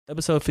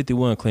Episode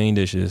 51, Clean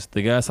Dishes.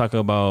 The guys talk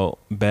about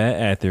bad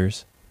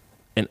actors,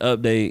 an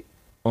update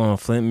on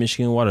Flint,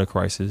 Michigan water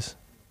crisis,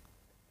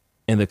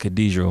 and the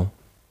cathedral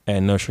at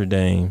Notre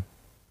Dame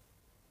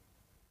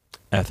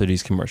after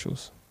these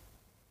commercials.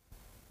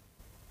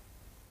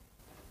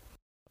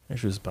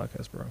 Introduce the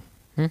podcast, bro.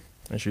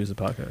 Introduce the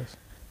podcast.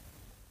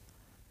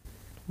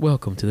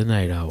 Welcome to the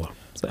night hour.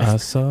 I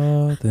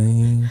saw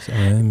things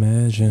I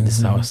imagined. This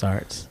is how it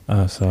starts.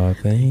 I saw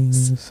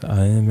things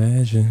I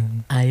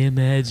imagined.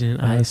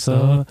 I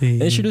saw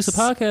things. Introduce the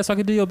podcast so I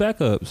can do your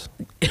backups.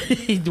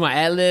 Do my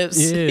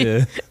ad-libs?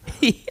 Yeah.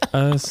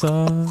 I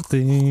saw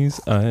things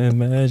I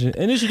imagined.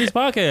 And introduce the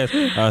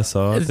podcast. I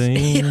saw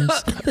things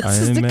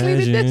I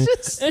imagined.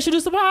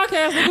 Introduce the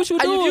podcast. Like, what you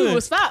doing? If you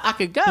would stop, I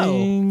could go.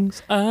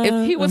 Things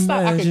If he would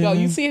stop, I could go.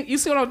 You imagined.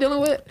 see what I'm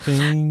dealing with?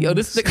 Things Yo,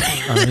 this is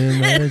I the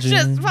imagined.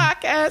 just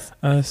podcast.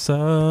 I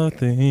saw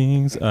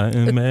things I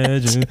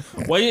imagined.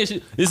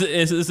 This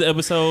is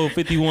episode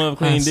 51 of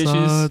Clean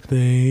Dishes.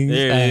 Things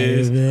There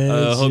it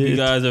is. Hope you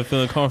guys are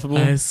feeling comfortable.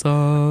 I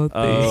saw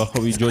things.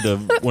 Hope you enjoyed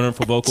the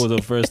wonderful vocals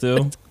of First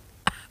Still.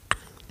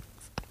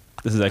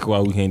 This is like why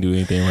we can't do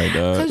anything right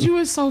now. Because you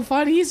were so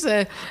funny. He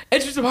said,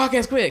 introduce the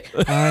podcast quick.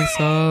 I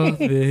saw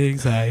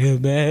things I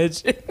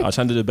imagined. I was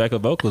trying to do the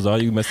backup vocals.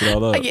 All you messed it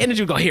all up. I get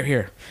energy. Go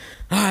here.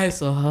 I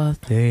saw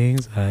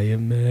things I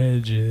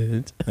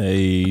imagined. Hey,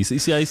 you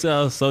see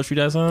how sultry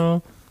that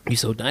song? You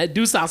so done. It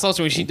do sound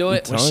sultry when she do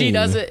it. When telling she you.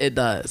 does it, it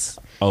does.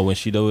 Oh, when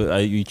she do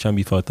it, you trying to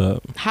be fucked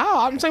up.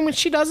 How? I'm saying when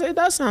she does it, it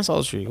does sound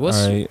sultry. All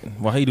right.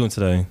 Well, how you doing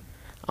today?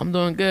 I'm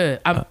doing good.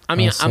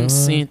 I'm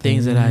seeing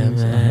things that I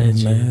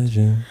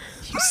imagine.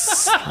 You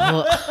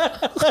slow.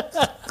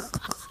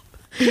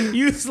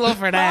 You slow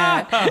for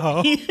that.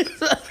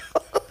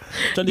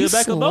 Trying to do the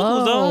backup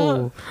vocals,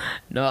 dog.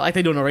 No, like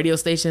they do on the radio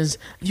stations.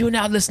 You're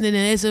now listening to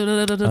this. You're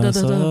now listening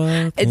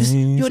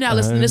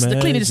to this. The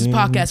Clean Dishes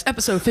Podcast,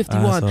 episode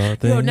 51.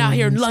 You're now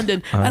here in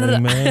London.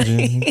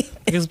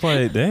 It's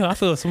like, damn, I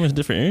feel so much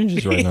different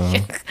energies right now.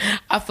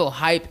 I feel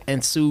hype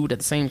and soothed at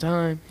the same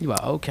time. You're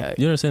like, okay.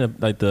 You understand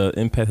the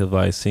impact of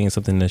like seeing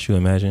something that you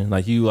imagine?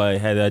 Like you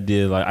like had the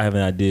idea, like I have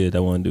an idea that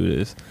I want to do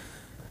this.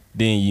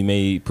 Then you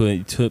may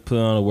put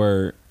on a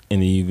word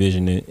and then you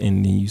vision it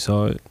and then you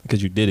saw it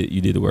because you did it. You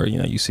did the word. You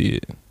know, you see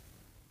it.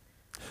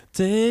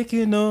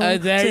 Taking on.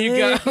 There you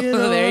go.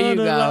 There you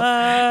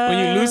go.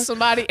 When you lose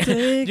somebody,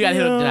 you gotta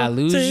hit them. Did I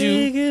lose you?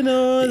 Taking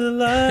on the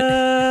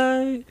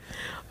light.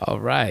 All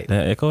right.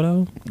 That echo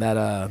though?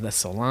 That's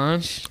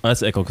Solange. Oh,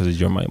 that's echo because it's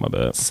your mic. My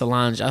bad.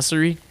 Solange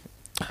Ussery.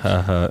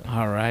 Haha.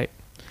 All right.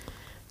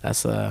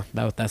 That's what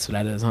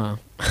that is, huh?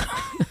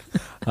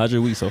 How's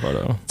your week so far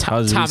though?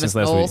 How's your week since Thomas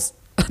last week? Knowles.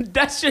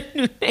 That's your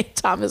new name,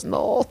 Thomas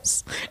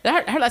Knowles.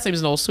 Her last name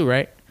is Knowles too,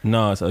 right?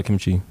 No, it's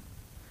Kimchi.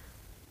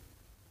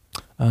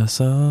 I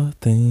saw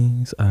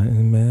things I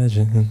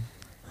imagined.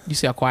 You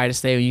see how quiet it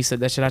stayed when you said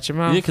that shit out your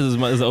mouth? Yeah, because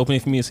it's the opening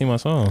for me to sing my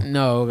song.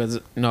 No.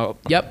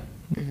 Yep.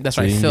 That's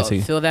So right. you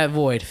can Fill that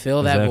void.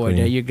 Fill that Exactly. void.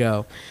 There you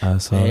go. I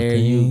saw There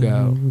you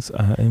go. things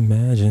I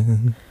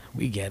imagined.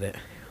 We get it.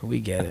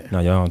 No,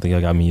 y'all don't think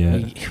I got me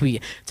yet.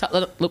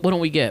 What don't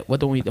we get? What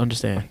don't we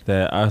understand?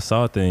 That I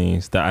saw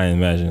things that I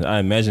imagined. I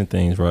imagined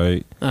things,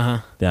 right? Uh-huh.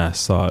 Then I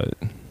saw it.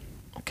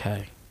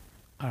 Okay.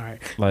 All right.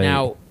 Like,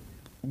 Now,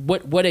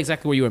 what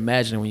exactly were you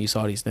imagining when you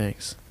saw these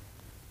things?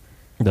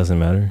 it doesn't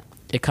matter.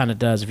 It kind of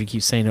does if you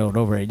keep saying it over and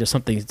over. Just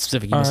something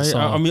specific you All must have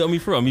right, saw.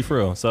 I'll be for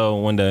real. So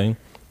one day,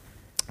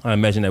 I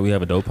imagine that we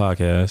have a dope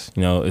podcast.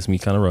 You know, it's me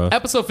kind of rough.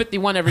 Episode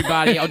 51,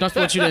 everybody. I don't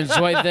want you to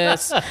enjoy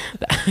this.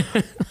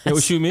 Hey,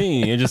 what you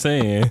mean? You're just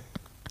saying.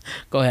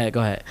 Go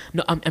ahead.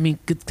 No, I mean,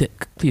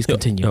 please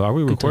continue. Yo, are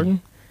we recording?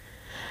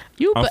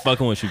 I'm But,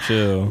 fucking with you.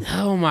 Chill.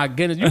 oh my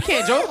goodness, you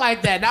can't joke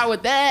like that. Not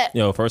with that.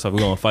 Yo, first off, we're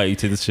gonna fight you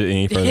till this shit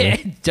any further.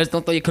 Just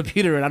don't throw your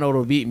computer and I know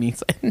it'll beat me.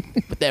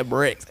 With that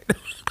bricks.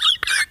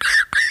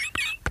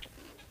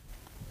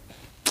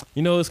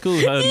 You know, it's cool.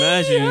 I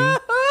imagine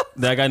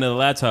that I got another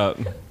laptop.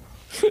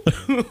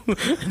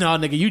 No,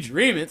 nigga, you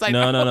dreaming. It's like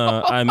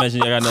No. I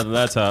imagine I got another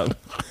laptop.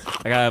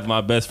 I gotta have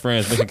my best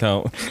friend's bank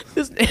account.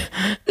 You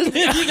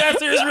got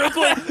serious real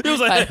quick. He was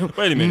like,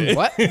 wait a minute.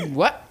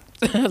 What?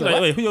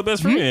 Like, wait, who your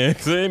best friend?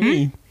 'Cause it ain't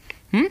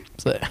me.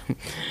 So,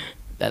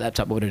 that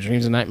laptop over there,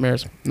 dreams and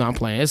nightmares. No, I'm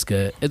playing. It's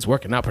good. It's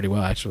working out pretty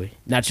well, actually.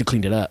 Now that you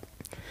cleaned it up.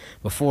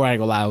 Before, I ain't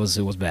gonna lie, it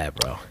was bad,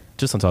 bro.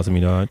 Just don't talk to me,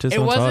 dog. Just It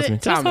don't talk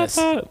wasn't, to me. Thomas.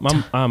 Just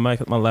don't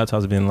talk. My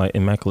laptop's been like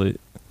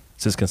immaculate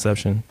since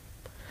conception.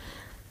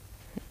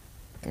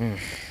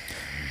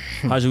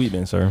 How's your week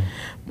been, sir?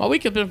 My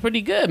week has been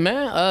pretty good,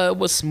 man. It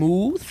was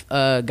smooth.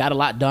 Got a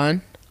lot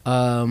done.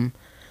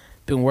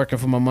 Been working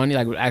for my money,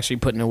 like actually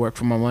putting in work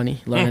for my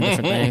money, learning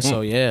different things.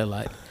 So yeah,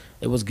 like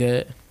it was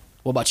good.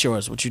 What about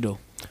yours? What you do?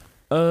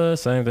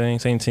 Same thing,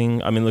 same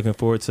team. I've been looking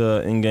forward to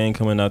Endgame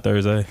coming out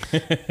Thursday.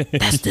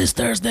 That's this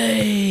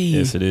Thursday.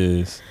 Yes, it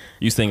is.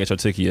 You still ain't got your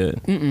ticket yet?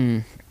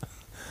 Mm-mm.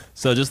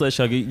 So just let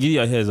y'all give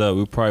you a heads up.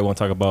 We probably won't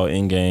talk about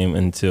Endgame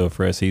until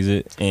Fred sees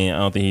it, and I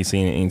don't think he's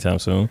seen it anytime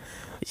soon.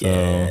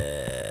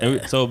 So,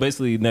 so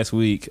basically next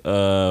week,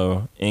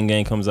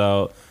 Endgame comes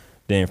out.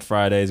 Then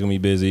Friday's gonna be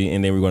busy,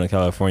 and then we're going to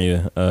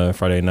California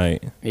Friday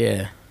night.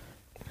 Yeah.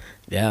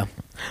 Yeah.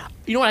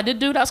 You know what I did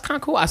do? That was kind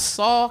of cool. I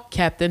saw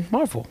Captain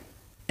Marvel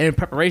in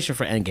preparation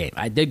for Endgame.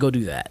 I did go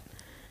do that.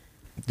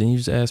 Didn't you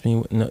just ask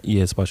me? No,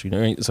 yeah, it's about you.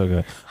 It's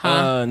okay.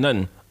 Huh?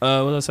 Nothing.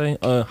 What was I saying?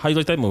 How you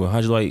like that movie?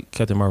 How'd you like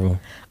Captain Marvel?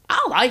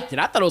 I liked it.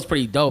 I thought it was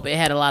pretty dope. It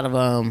had a lot of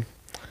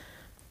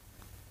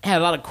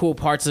cool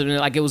parts of it.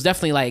 Like it was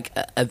definitely like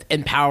a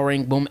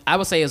empowering woman. I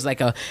would say it was like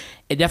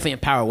it definitely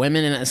empowered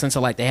women in the sense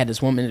of like they had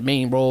this woman in the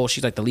main role.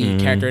 She's like the lead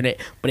character in it,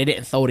 but they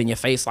didn't throw it in your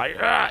face like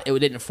it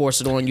didn't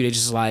force it on you. They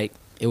just like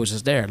it was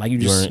just there. Like you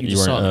just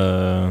saw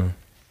it.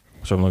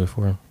 What's what I'm looking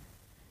for?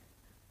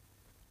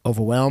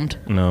 Overwhelmed.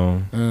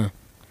 No.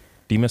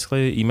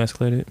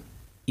 Emasculated.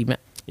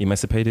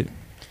 Emancipated.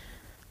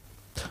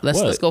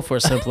 Let's go for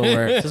a simpler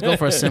word. Let's go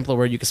for a simpler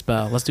word you can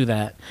spell. Let's do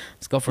that.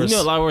 Let's go for a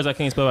lot of words I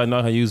can't spell. I know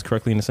how to use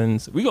correctly in a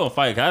sentence. We gonna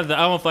fight. I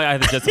don't feel like I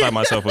have to justify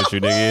myself with you,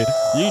 nigga.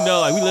 You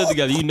know, like we live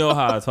together. You know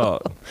how I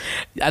talk.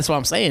 That's why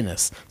I'm saying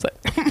this. It's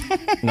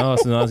like no,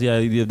 yeah,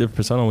 you have a different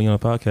persona when you're on a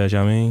podcast. You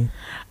know what I mean?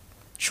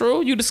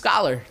 True. You the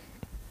scholar.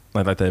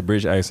 Like that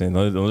British accent.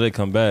 Don't they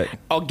come back?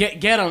 Oh, get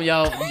them,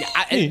 yo.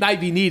 It might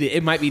be needed.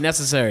 It might be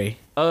necessary.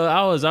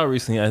 I was out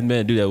recently. I met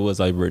a dude that was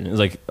like Britain. It's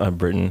like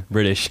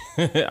British.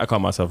 I call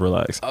myself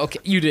relaxed. Okay,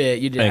 you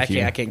did. Thank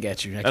you. I can't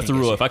get you. That's the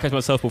rule. If I catch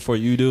myself before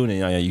you do,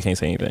 then you can't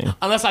say anything.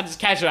 Unless I just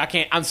catch it, I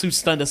can't. I'm too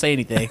stunned to say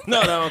anything. No,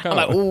 I'm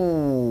like,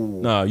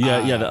 ooh. No, you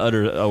had to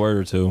utter a word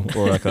or two,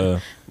 or like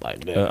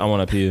like I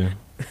want to pee.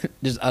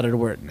 Just utter the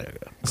word,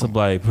 nigga. It's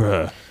like,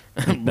 bruh.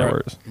 That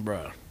works.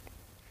 Bruh.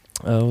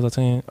 What was I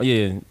saying? Oh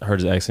yeah, I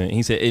heard his accent.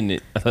 He said, "Isn't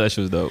it?" I thought that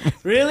shit was dope.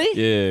 Really?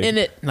 Yeah. In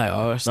it? Like,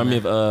 oh, I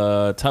mean,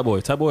 Top Boy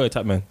or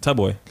Top Man? Top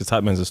Boy, because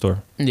Top Man's a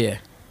store. Yeah.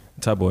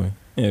 Top Boy.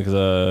 Yeah,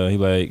 because he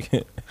like,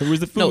 where's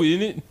the food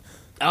in it?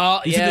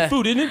 Oh, you yeah. see the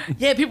food in it?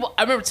 Yeah, people.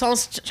 I remember trying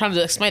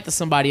to explain to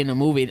somebody in the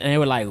movie, and they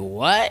were like,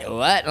 "What?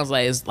 What?" And I was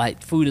like, "It's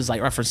like food is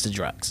like reference to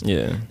drugs."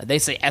 Yeah. They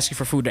say asking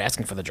for food, they're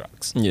asking for the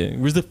drugs. Yeah.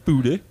 Where's the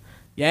food?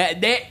 Yeah.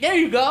 There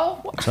you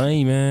go.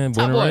 Hey man,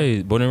 born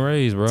and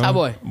raised, bro. Top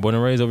Boy. Born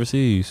and raised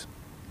overseas.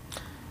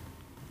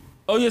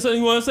 Oh yeah, something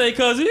you want to say,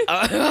 cousin?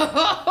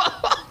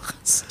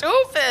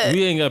 Stupid.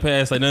 We ain't got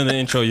past like none of the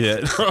intro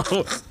yet.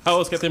 How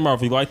was Captain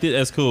Marvel? You liked it?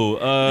 That's cool.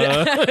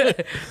 Yeah,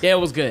 it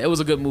was good. It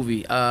was a good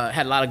movie.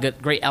 Had a lot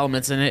of great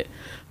elements in it.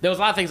 There was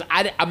a lot of things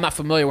I'm not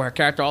familiar with her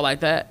character all like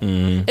that.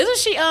 Mm-hmm. Isn't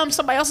she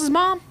somebody else's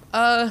mom?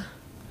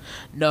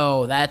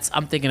 No,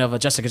 I'm thinking of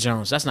Jessica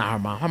Jones. That's not her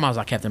mom. Her mom's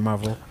not Captain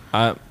Marvel.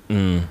 Her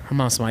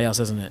mom's somebody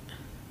else, isn't it?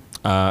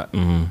 I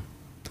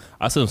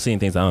still seeing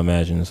things I don't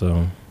imagine.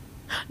 So.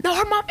 No,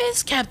 her mom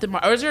is Captain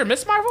Marvel. Or is there a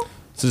Miss Marvel?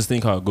 It's this thing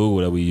called Google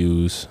that we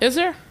use. Is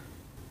there?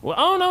 Well,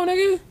 I don't know,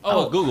 nigga.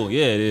 Oh, Google.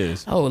 Yeah, it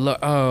is. Oh,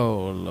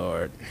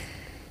 Lord.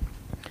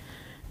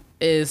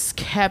 Is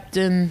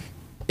Captain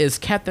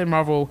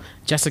Marvel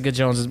Jessica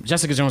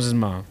Jones's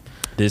mom?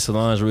 Did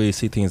Solange really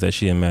see things that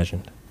she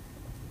imagined?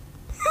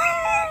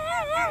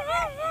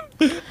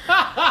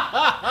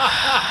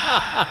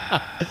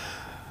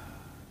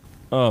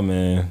 Oh,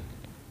 man.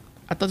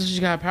 I thought that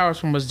she got her powers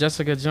from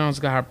Jessica Jones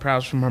got her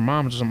powers from her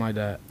mom or something like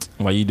that.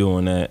 Why you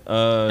doing that?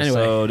 Anyway.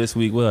 So this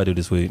week, what did I do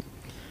this week?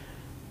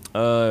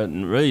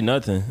 Really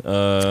nothing.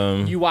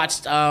 You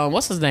watched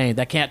what's his name?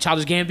 That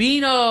Childish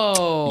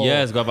Gambino.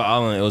 Yes, Guava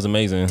Island. It was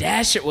amazing.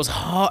 That shit was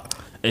hard.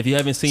 If you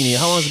haven't seen it,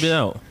 how long has it been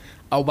out?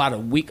 Oh, about a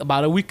week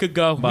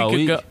ago. About a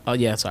week? Oh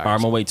yeah, sorry. All right,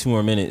 I'm gonna wait 2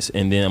 more minutes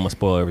and then I'm gonna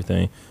spoil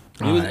everything.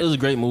 It was a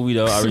great movie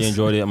though. I really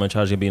enjoyed it. I'm a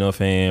Childish Gambino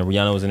fan.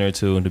 Rihanna was in there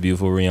too, the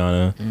beautiful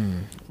Rihanna.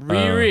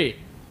 Riri.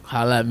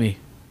 Holla at me.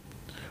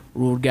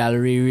 Rude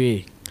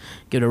Gallery.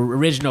 Get an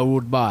original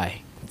rude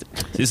boy.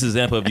 This is an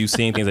example of you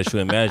seeing things that you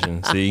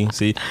imagine. See,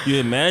 you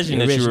imagine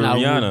that you were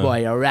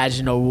Rihanna.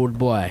 Original rude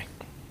boy.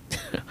 I'm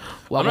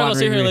not gonna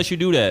sit here and let you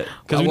do that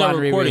because we're not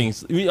recording.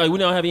 We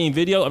don't have any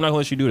video. I'm not gonna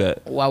let you do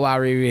that. Wow,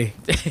 Riri.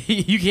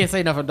 You can't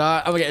say nothing,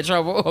 dog. I'm gonna get in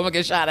trouble. I'm gonna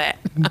get shot at.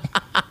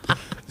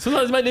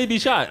 Sometimes it might need to be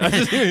shot.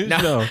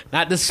 No,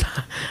 not this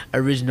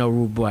original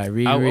rude boy.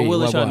 Riri, I will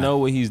let y'all know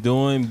what he's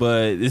doing,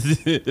 but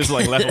it's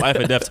like life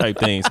and death type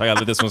thing. So I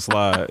gotta let this one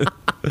slide.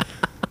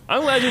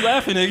 I'm glad you're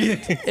laughing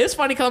again. It's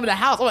funny coming to the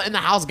house. I'm in the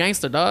house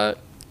gangster, dog.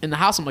 In the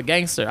house, I'm a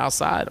gangster.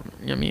 Outside,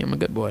 I'm a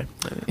good boy.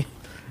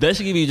 That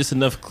should give you just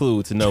enough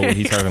clue to know what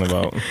he's talking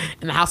about.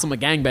 In the house, I'm a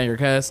gangbanger,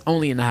 cuz.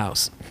 Only in the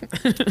house.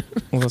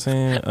 What was I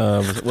saying?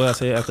 What did I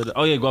say after that?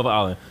 Oh, yeah, Guava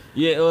Island.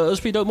 Yeah, it was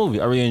a pretty dope movie.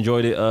 I really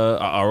enjoyed it.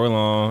 An hour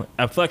long.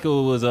 I feel like it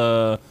was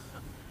a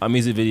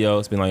music video.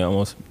 It's been like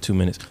almost 2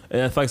 minutes.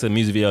 And I feel like it's a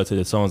music video to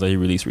the songs that he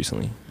released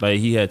recently. Like,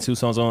 he had 2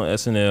 songs on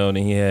SNL,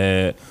 then he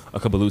had a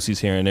couple Lucy's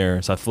here and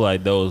there. So I feel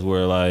like those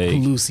were like...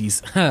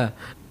 Lucy's.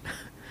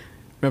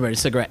 Remember the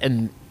cigarette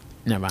and...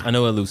 Never mind. I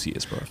know what Lucy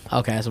is, bro.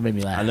 Okay, that's what made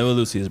me laugh. I know what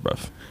Lucy is, bro.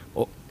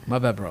 Oh, my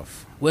bad, bro.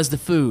 Where's the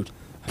food?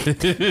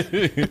 That's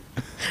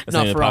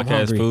No, for I'm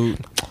hungry. Food.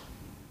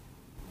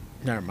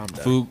 Never mind.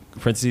 Food,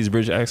 parentheses,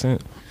 British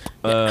accent.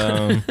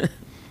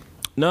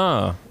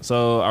 Nah.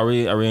 So I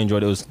really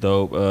enjoyed it. It was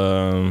dope.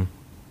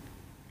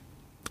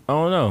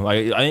 don't know.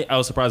 Like I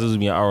was surprised it was gonna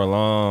be an hour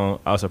long.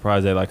 I was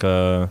surprised that like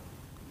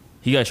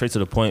he got straight to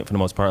the point for the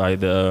most part. Like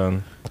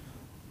the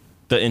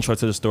intro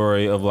to the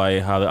story of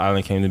like how the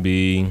island came to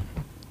be,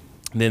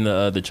 then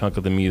the chunk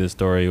of the meat of the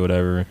story, or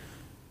whatever,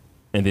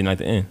 and then at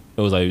the end,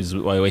 it was like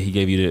the way he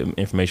gave you the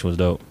information was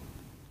dope.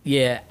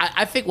 Yeah,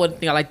 I think one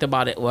thing I liked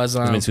about it was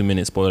It's been 2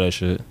 minutes. Spoil that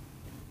shit.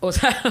 was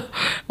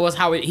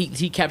how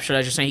he captured,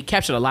 as you're saying, he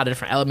captured a lot of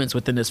different elements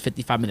within this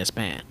 55-minute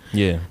span.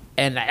 Yeah,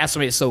 And that's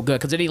what made it so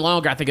good. Because any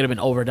longer, I think it'd have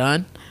been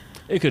overdone.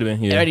 it could have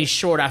been. Yeah, And any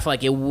shorter, I feel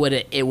like it would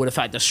have felt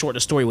like the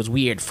story was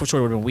weird. For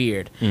sure, it would have been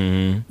weird.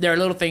 Mm-hmm. There are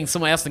little things.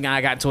 Someone else and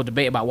I got into a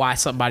debate about why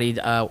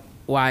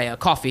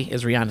Coffee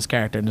is Rihanna's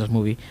character in this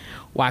movie.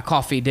 Why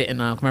Coffee didn't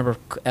remember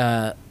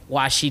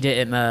why she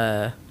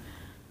didn't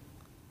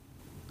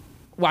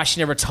why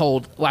she never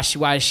told why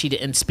she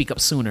didn't speak up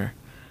sooner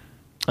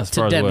as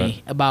to far as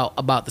Demi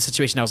about the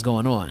situation that was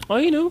going on. what? Oh,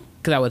 he knew.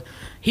 Because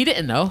he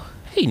didn't know.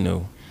 He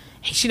knew.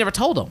 She never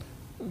told him.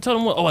 Told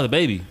him what? Oh, the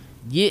baby.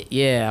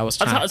 Yeah. I was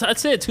trying. I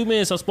said 2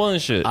 minutes. I'm spoiling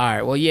shit. All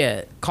right. Well,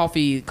 yeah.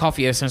 Coffee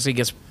essentially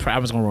gets. I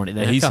was gonna ruin it.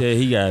 And he said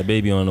he got a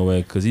baby on the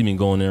way because he been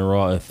going in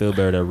raw and feel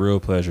better. That real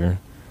pleasure.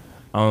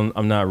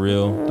 I'm not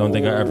real. Don't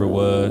think I ever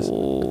was.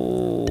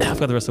 I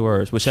forgot the rest of the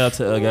words. But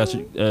shout out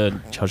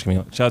to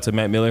shout out to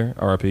Matt Miller,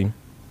 R.I.P.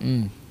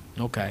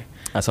 Okay.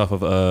 That's off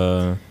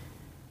of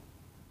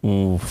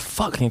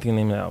fuck, I can't think of the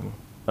name of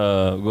the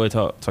album. Go ahead,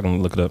 talk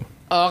and look it up.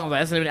 Oh,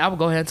 that's the name of the album.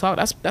 Go ahead and talk.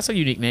 That's a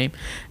unique name.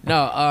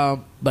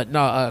 No,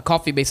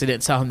 Coffee basically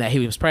didn't tell him that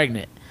he was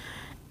pregnant,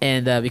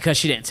 and because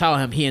she didn't tell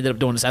him, he ended up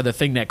doing this other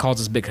thing that caused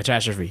this big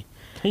catastrophe.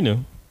 He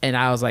knew. And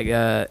I was like,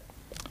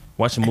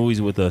 watching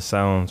movies with the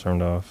sound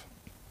turned off.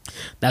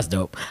 that's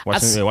dope.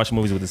 Watching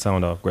movies with the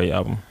sound off. Great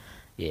album.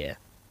 Yeah.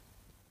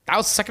 That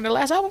was the second to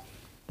last album?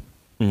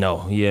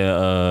 No,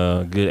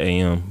 yeah, Good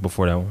AM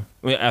before that one.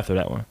 I mean, after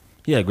that one.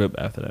 Yeah, Grip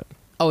after that.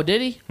 Oh,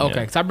 did he? Okay, Yeah.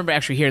 because I remember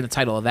actually hearing the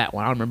title of that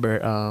one. I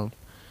remember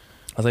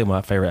I think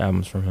my favorite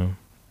albums from him.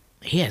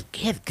 he had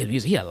good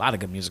music. He had a lot of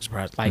good music.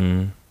 Surprised. Like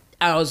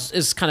Mm-hmm.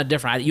 it's kind of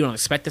different. You don't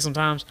expect it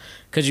sometimes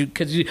because you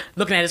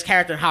looking at his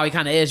character and how he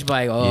kind of is. You're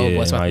like, oh, Yeah,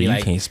 what's about to be you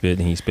like? can't spit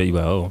and he spit. You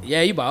like, oh,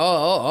 Yeah, you like,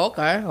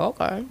 okay.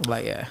 I'm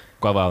like, yeah.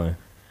 Guava Island.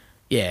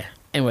 Yeah.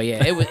 Anyway,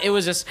 yeah, it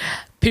was just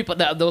people.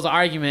 There was an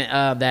argument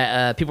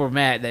that people were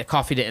mad that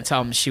Coffee didn't tell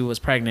him she was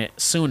pregnant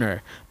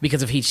sooner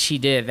because if she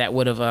did, that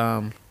would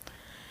have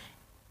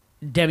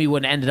Demi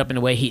wouldn't have ended up in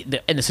the way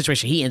in the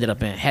situation he ended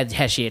up in had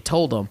she had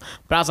told him.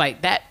 But I was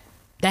like that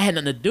had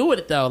nothing to do with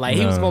it though. Like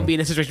he was No. going to be in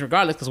a situation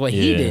regardless because what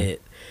he Yeah. did,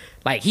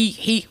 like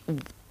he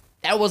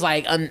that was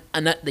like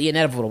the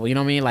inevitable. You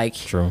know what I mean? Like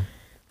True.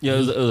 Yeah, it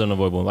was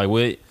unavoidable. Like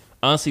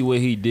what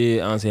he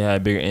did had a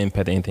bigger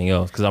impact than anything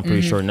else. Because I'm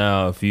pretty sure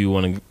now, if you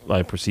want to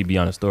like proceed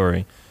beyond the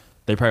story,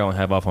 they probably won't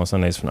have off on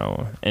Sundays from now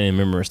on, and in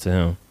remembrance to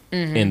him.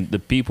 And the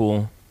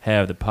people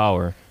have the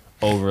power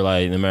over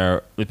like no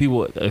matter the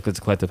people. Because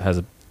the collective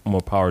has more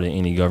power than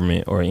any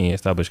government or any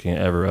establishment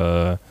can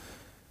ever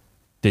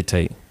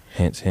dictate.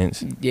 Hence.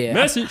 yeah,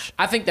 Message.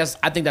 I think that's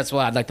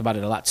what I liked about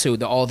it a lot too.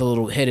 All the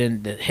little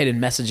hidden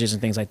messages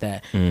and things like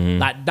that.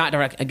 Not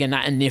direct again,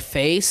 not in their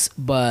face,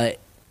 but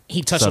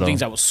he touched on Subtle.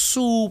 things that was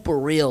super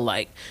real.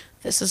 Like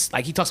this is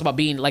like he talks about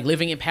being like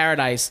living in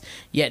paradise,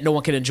 yet no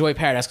one can enjoy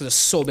paradise because it's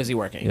so busy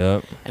working.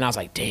 Yep. And I was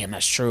like, damn,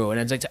 that's true.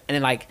 And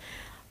then like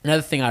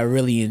another thing I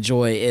really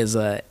enjoy is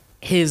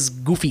his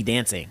goofy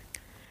dancing.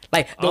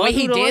 Like the way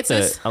he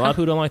dances. A lot of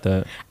people don't like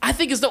that. I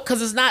think it's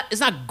because it's not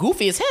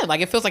goofy. It's him.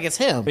 Like it feels like it's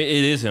him. It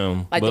is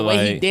him. Like but the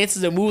way he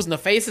dances and moves in the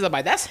faces, I'm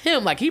like, that's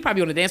him. Like he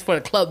probably on the dance floor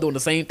at the club doing the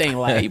same thing.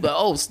 Like he be like,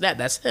 oh snap,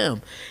 that's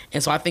him.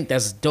 And so I think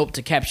that's dope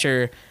to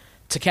capture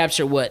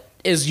what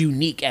is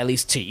unique, at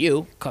least to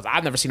you, because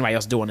I've never seen anybody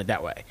else doing it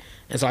that way.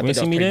 And so I think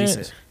that's pretty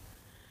decent.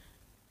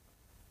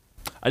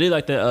 I did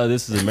like that.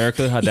 This is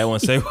America. How that one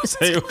segued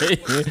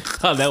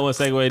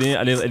in.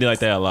 I did like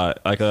that a lot.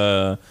 Like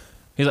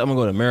he's like, I'm gonna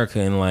go to America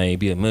and like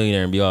be a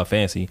millionaire and be all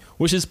fancy,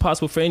 which is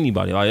possible for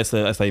anybody. Like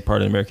that's like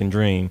part of the American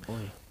dream.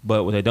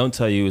 But what they don't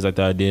tell you is like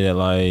the idea that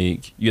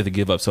like you have to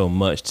give up so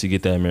much to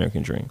get that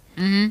American dream.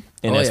 Mm-hmm.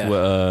 And that's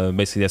what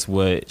basically that's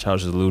what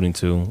Charles is alluding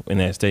to in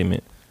that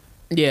statement.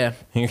 Yeah.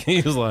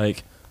 He was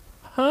like,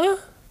 huh?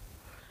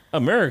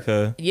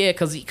 America? Yeah,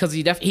 because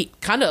he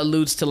kind of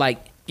alludes to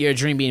like your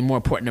dream being more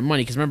important than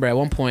money. Because remember, at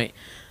one point,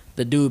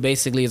 the dude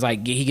basically is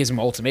like, he gives him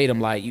an ultimatum,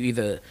 like, you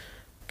either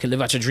can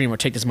live out your dream or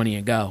take this money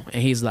and go.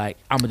 And he's like,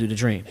 I'm going to do the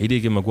dream. He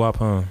did give him a guap,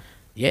 huh?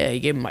 Yeah, he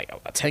gave him like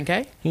a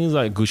 10K. He was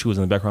like, Gucci was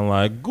in the background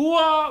like,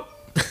 guap!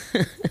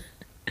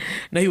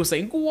 No, he was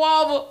saying,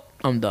 guava.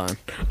 I'm done.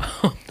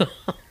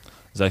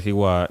 Exactly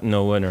why.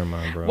 No, what? Never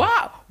mind, bro.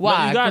 Why?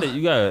 No,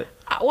 you got it.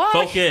 Why?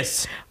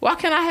 Focus. Why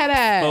can't I have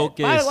that?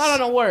 Focus. Why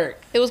don't it work?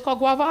 It was called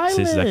Guava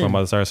Island. Sis, I'm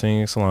about to start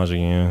singing Solange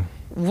again.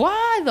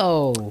 Why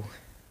though?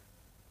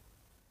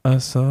 I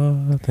saw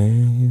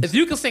things. If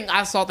you can sing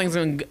I Saw Things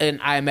and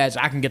I Imagine,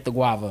 I can get the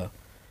guava.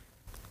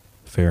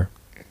 Fair.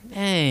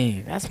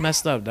 Dang, that's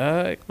messed up,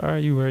 dog. All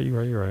right,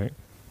 you're right.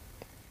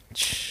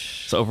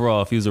 So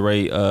overall, if you was to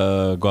rate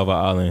Guava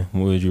Island,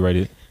 what would you rate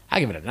it?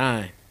 I give it a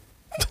 9.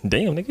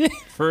 Damn, nigga.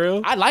 For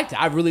real? I liked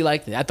it. I really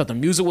liked it. I thought the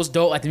music was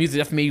dope. Like the music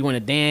definitely made you want to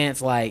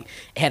dance. Like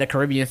it had a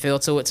Caribbean feel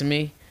to it to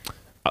me.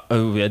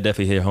 Oh, I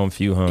definitely hit home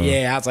for you, huh?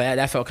 Yeah, I was like,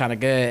 that felt kind of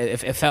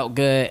good. It felt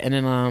good. And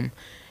then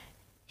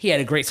he had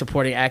a great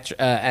supporting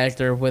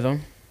actor with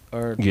him.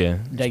 Or Yeah,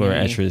 for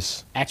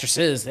actress.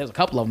 Actresses. There's a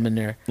couple of them in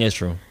there. Yeah, it's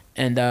true.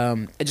 And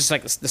it just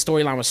like the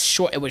storyline was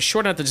short. It was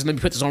short enough to just let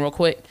me put this on real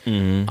quick.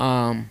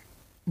 Mm-hmm.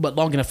 But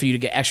long enough for you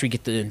to actually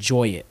get to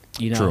enjoy it.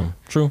 You know.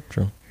 True.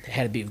 It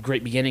had to be a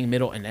great beginning,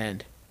 middle, and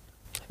end.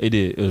 It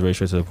did. It was very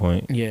straight to the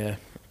point. Yeah.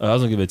 I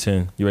was gonna give it a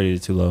 10. You rated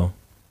it too low.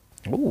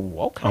 Ooh,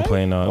 okay. I'm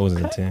playing now. It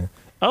wasn't a 10.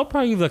 I'll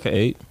probably give it like an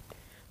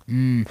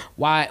 8.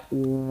 Why?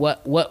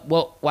 What?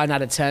 Why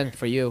not a 10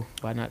 for you?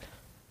 Why not?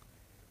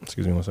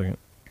 Excuse me 1 second.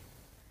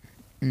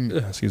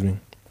 Excuse me.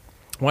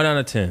 Why not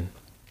a 10?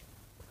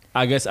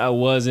 I guess I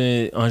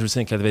wasn't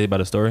 100% captivated by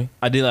the story.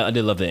 I did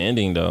love the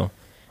ending though.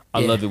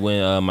 I Yeah. love it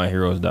when my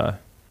heroes die,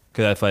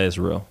 cause I feel like it's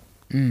real.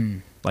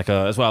 Like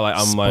that's why I'm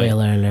like,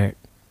 Spoiler alert.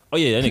 oh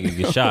yeah, that nigga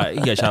get shot. He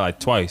got shot like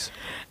twice.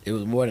 It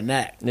was more than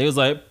that. And it was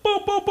like boom,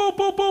 boom, boom,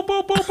 boom, boom,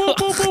 boom, boom, boom,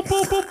 boom, boom,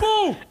 boom, boom,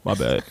 boom. My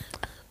bad.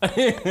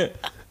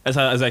 That's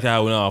exactly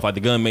how it went off. Like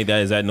the gun made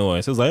that exact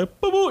noise. It was like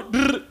boom, boom,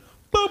 drr,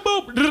 boom,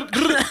 boom, drr,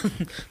 drr.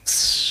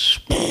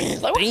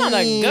 Like, what kind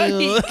of gun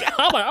he got?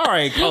 I'm like, all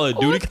right, Call of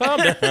Duty, calm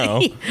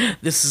down.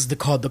 This is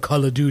called the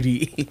Call of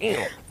Duty.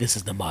 This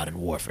is the modern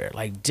warfare.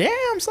 Like,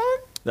 damn, son.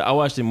 I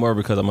watched it more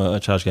because I'm a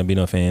Childish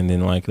Gambino fan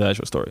than like the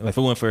actual story. Like if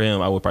it went for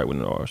him, I would probably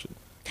wouldn't have watched it.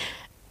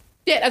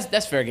 Yeah,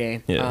 that's fair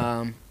game.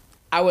 Yeah.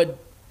 I would.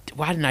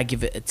 Why didn't I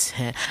give it a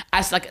 10?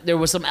 Like there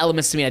were some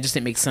elements to me that just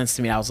didn't make sense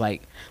to me. I was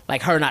like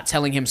her not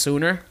telling him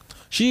sooner.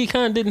 She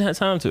kind of didn't have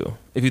time to,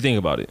 if you think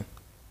about it.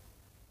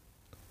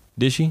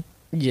 Did she?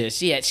 Yeah,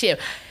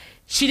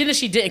 she did and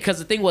she didn't, because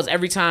the thing was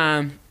every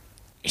time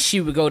she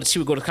would go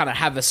to kind of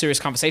have a serious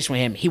conversation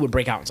with him, he would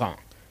break out in song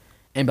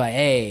and be like,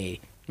 hey,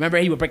 remember,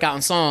 he would break out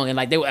in song, and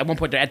like they at one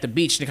point they're at the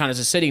beach and they're kind of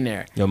just sitting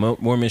there. Yo,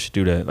 more men should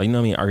do that. Like, you know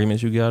how many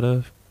arguments you get out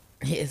of?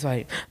 It's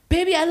like,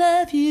 baby, I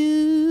love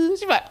you.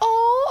 She's like,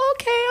 oh,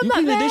 okay, I'm You not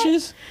clean the mad.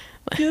 dishes?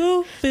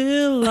 You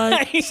feel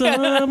like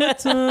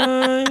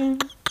summertime.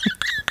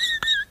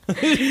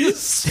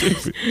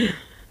 Stupid.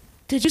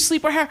 Did you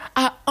sleep with her?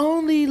 I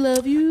only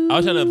love you. I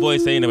was trying to avoid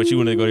saying that, but you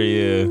wanted to go there,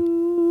 yeah.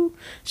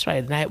 She's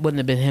right. That wouldn't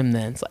have been him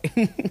then. It's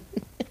like,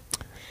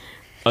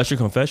 Usher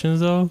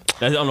Confessions, though?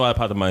 I don't know why it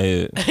popped in my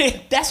head.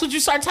 that's what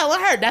you start telling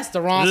her. That's the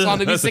wrong song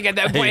to be singing at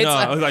that point. No,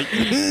 I was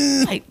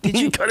Like,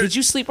 did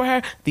you sleep with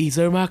her? These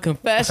are my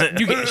confessions.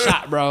 You getting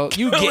shot, bro.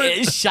 You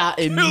getting shot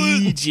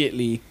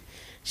immediately.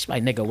 She's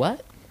like, nigga,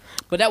 what?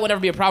 But that would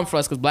never be a problem for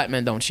us because black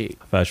men don't cheat.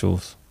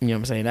 factuals. You know what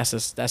I'm saying? That's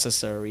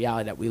just a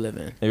reality that we live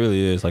in. It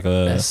really is like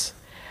a.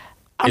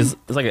 It's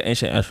like an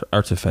ancient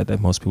artifact that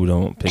most people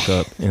don't pick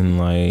up and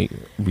like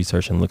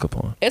research and look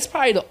upon. It's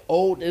probably the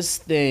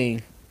oldest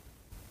thing.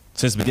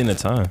 Since the beginning of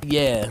time.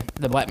 Yeah,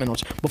 the black men don't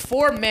cheat.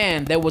 Before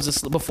man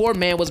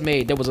was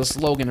made, there was a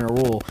slogan and a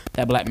rule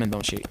that black men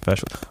don't cheat.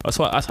 Factual.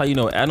 That's how you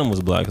know Adam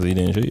was black, because he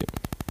didn't cheat.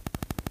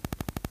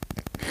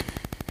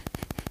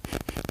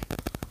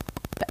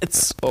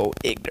 That's so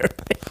ignorant.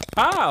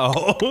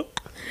 How?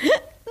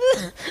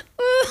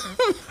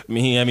 I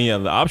mean, he had many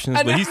other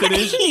options, but he still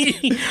didn't cheat.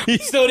 He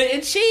still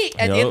didn't cheat.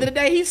 At the end of the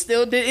day, he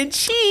still didn't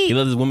cheat. He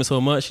loved his woman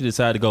so much, he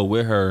decided to go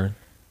with her.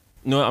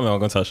 No, I'm not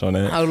gonna touch on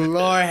that. Oh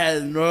Lord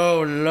has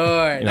no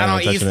Lord. Not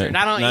on Easter.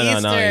 Not on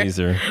Easter. Not on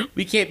Easter.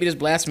 We can't be this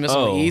blasphemous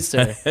on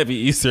Easter. Happy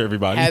Easter,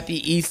 everybody. Happy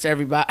Easter,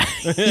 everybody.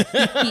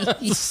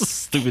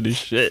 Stupid as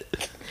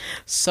shit.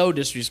 So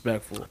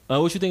disrespectful.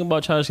 What you think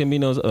about Childish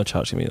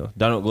Gambino,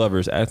 Donald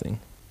Glover's acting?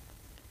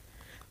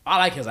 I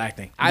like his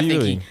acting. I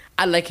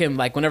like him.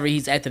 Like whenever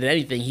he's acted in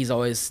anything, he's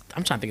always.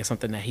 I'm trying to think of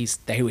something that he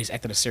always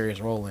acted a serious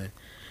role in.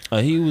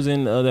 He was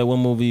in that one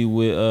movie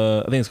with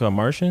I think it's called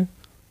Martian.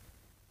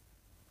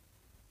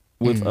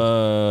 With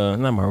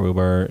not Mario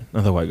Bird,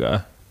 another white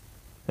guy.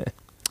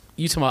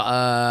 You talking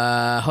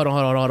about hold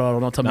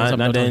on, don't tell me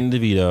Not Danny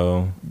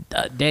DeVito.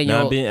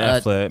 Daniel. Not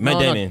Ben Affleck. Matt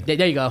Damon.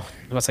 There you go. I was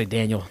about to say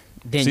Daniel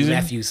Caesar?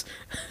 Matthews.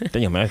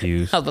 Daniel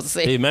Matthews. I was about to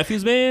say Dave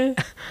Matthews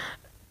Band?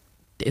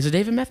 Is it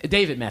David Matthews?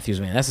 David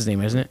Matthews, man. That's his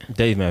name, isn't it?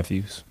 Dave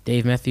Matthews.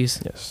 Dave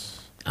Matthews.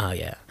 Yes. Oh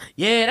yeah.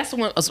 Yeah, that's the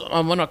one.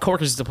 One of our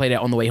coworkers used to play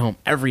that on the way home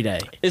every day.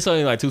 It's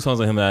only like 2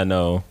 songs of him that I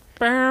know.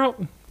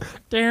 Daryl.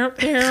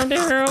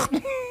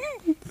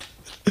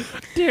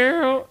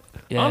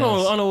 Yes. I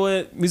don't know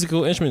what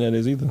musical instrument that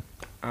is either.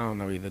 I don't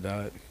know either,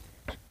 dog.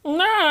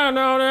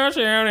 No, that's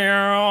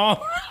Daryl.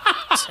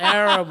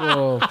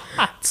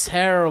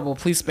 Terrible.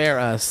 Please spare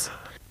us.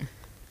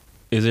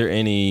 Is there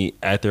any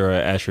actor or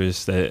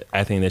actress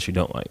acting that you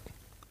don't like?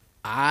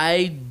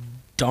 I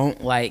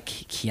don't like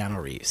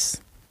Keanu Reeves.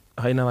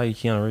 How you not like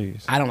Keanu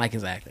Reeves? I don't like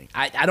his acting.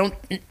 I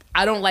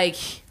don't like.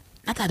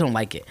 Not that I don't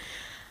like it.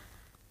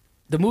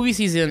 The movies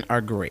he's in are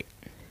great.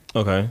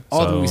 Okay.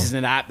 All the movies he's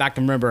in, I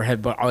can remember,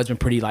 have always been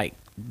pretty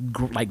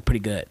pretty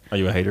good. Are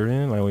you a hater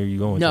then? Like, where are you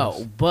going with No,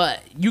 this?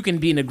 but you can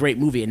be in a great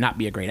movie and not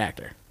be a great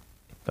actor.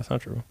 That's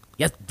not true.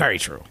 Yes, very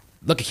true.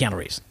 Look at Keanu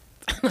Reeves.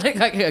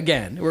 like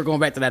again, we're going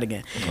back to that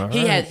again.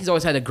 He's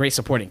always had a great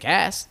supporting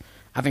cast.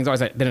 I think he's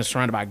always been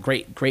surrounded by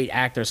great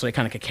actors, so they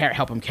kind of could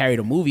help him carry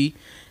the movie.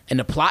 And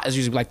the plot is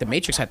usually like The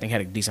Matrix. I think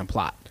had a decent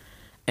plot,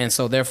 and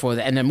so therefore,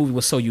 and that movie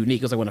was so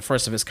unique. It was like one of the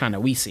first of its kind that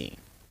we seen.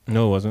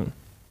 No, it wasn't.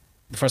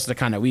 The first of the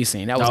kind that we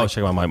seen. That was I like, was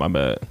checking my mic. My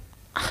bad.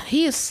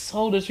 he is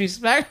so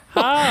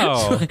disrespectful.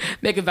 How?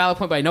 Make a valid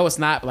point, but no, it's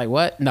not. Like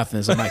what? Nothing.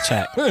 It's a mic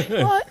check.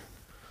 What?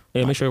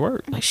 Yeah, make sure it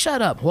works. Like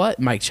shut up. What?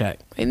 Mic check.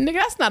 Hey, nigga,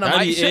 that's not a I'd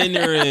mic be check.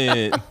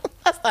 ignorant.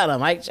 That's not a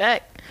mic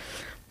check.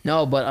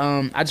 No, but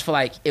I just feel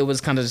like it was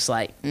kind of just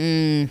like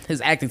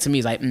his acting to me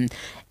is like,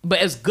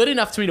 but it's good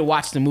enough to me to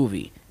watch the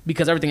movie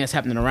because everything that's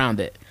happening around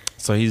it.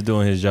 So he's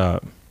doing his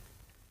job.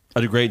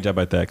 I did a great job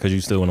at that because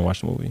you still want to watch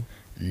the movie.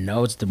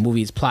 No, it's the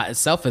movie's plot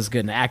itself is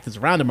good and the actors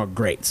around him are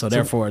great. So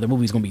therefore, the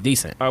movie's gonna be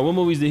decent. All right, what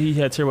movies did he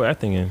have terrible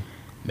acting in?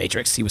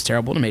 Matrix, he was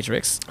terrible in The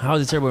Matrix. How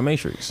is he terrible in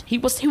Matrix? He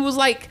was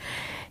like,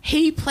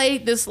 he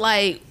played this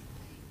like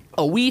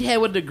a weed head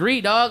with a degree,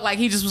 dog. Like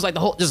he just was like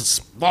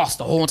just lost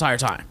the whole entire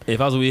time.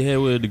 If I was a weed head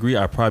with a degree,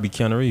 I'd probably be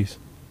Keanu Reeves.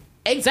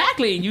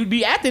 Exactly, and you'd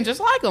be acting just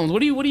like him. What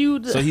do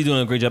you? So he's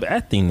doing a great job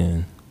acting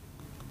then.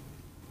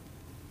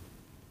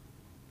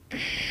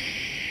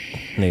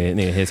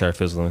 Nigga, head started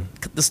fizzling.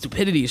 The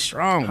stupidity is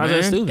strong, How's man.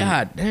 that stupid?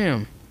 God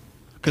damn.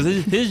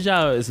 Because his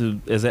job as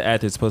an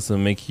actor is supposed to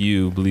make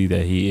you believe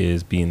that he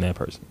is being that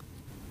person.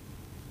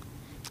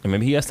 And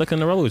maybe he got stuck in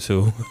the role or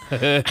two.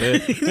 I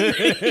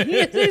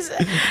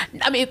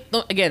mean,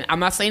 again, I'm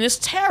not saying it's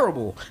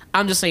terrible.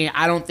 I'm just saying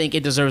I don't think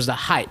it deserves the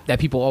hype that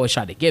people always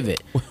try to give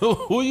it.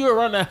 Who you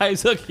around that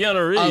hype up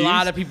Keanu Reeves? A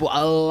lot of people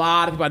I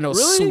know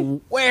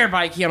Really? swear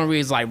by Keanu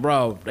Reeves. Like,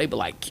 bro, they be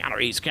like Keanu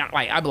Reeves.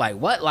 Like, I'd be like,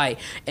 what? Like,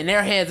 in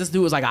their heads, this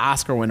dude was like an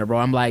Oscar winner, bro.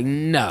 I'm like,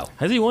 no.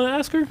 Has he won an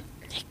Oscar?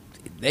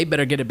 They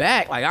better get it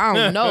back. Like, I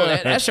don't know.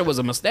 That shit was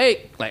a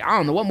mistake. Like, I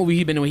don't know what movie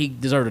he been in when he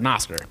deserved an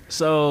Oscar.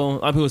 So, a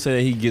lot of people say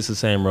that he gets the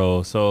same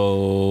role.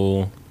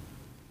 So,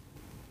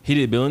 he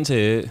did Bill and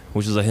Ted,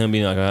 which is like him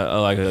being like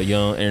a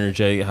young,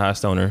 energetic, high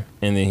stoner.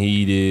 And then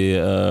he did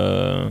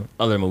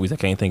other movies I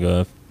can't think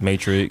of.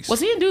 Matrix. Was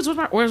he in Dudes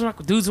Where's My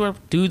Car? Dude,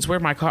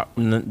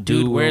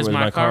 Where's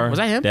My Car? Was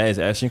that him? That is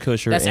Ashton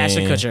Kutcher. That's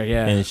Ashton Kutcher,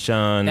 yeah. And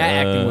Sean.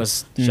 That acting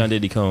was Sean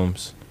Diddy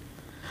Combs.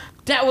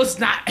 That was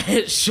not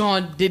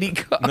Sean Diddy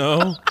Combs.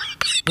 No.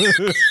 He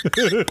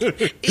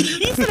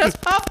said that's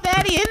Puff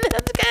Daddy and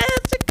that's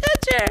Ashton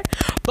Kutcher.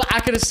 But I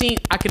could have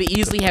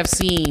easily have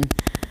seen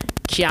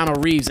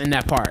Keanu Reeves in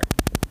that part,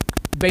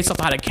 based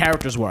off how the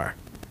characters were.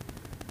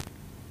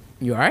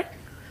 You alright?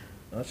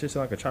 That shit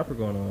sound like a chopper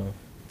going on.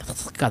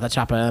 Got the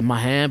chopper in my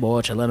hand, boy,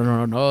 chillin'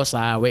 on the north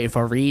side, waiting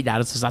for a read. That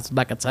is just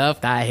like a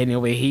tough guy hitting it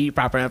with heat,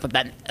 proper for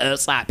that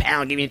side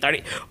pound, give me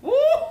 30. Woo!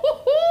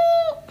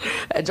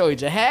 That Joey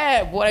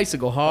Jihad, boy, I used to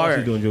go Oh, hard.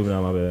 she's doing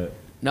Juvenile, my bad.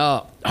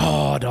 No,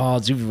 oh,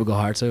 dog, Juvie would go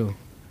hard too.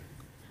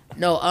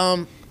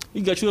 No,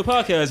 You got you a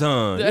podcast,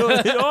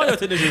 huh? All your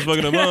technicians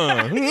fucking up,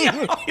 huh?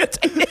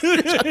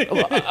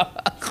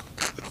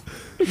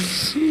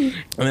 And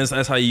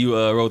that's how you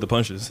roll the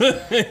punches.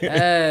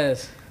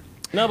 yes.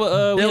 No,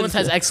 but Bill and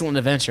Ted's Excellent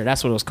Adventure.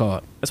 That's what it was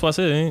called. that's what I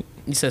said, ain't?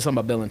 You said something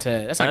about Bill and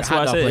Ted. That's like That's a hot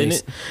what I dog said,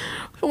 place. ain't it?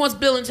 Who wants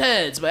Bill and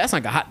Ted's? But that's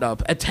like a hot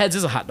dog. Ted's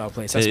is a hot dog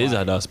place. That's It is why. a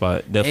hot dog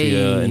spot.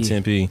 Definitely in Hey.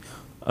 Tempe.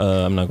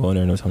 I'm not going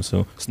there no time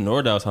soon.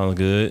 Snore dog sounds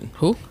good.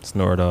 Who?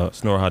 Snore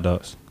hot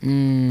dogs.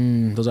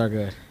 Those are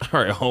good.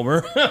 All right,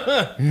 Homer.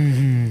 What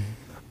you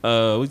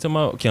talking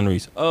about? Keanu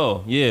Reeves.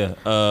 Oh yeah.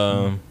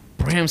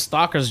 Bram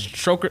Stoker's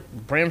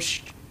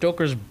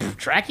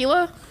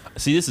Dracula?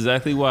 See, this is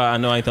exactly why I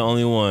know I ain't the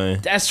only one.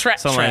 That's Sound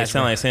trash.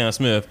 like Sam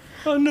Smith.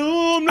 I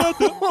know I'm not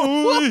the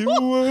only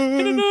one.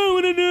 And I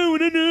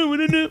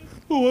know.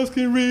 Who else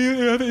can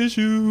really have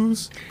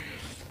issues?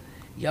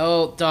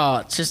 Yo,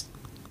 dog, just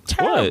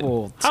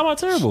terrible. What? How am I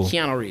terrible?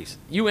 Keanu Reeves.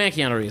 You and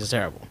Keanu Reeves is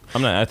terrible.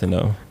 I'm not acting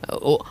though.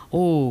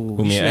 Oh,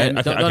 I mean,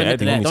 I can don't admit act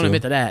to if you that. want me Don't to.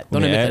 admit to that. I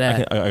Don't mean, admit to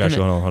that. I got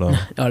you. Hold on.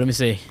 Oh, let me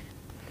see.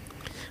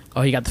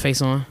 Oh, he got the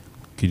face on.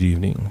 Good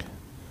evening.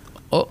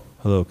 Oh,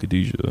 Hello,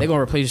 Khadijah. they gonna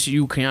replace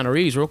you, Keanu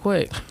Reeves, real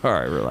quick. All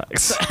right,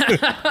 relax.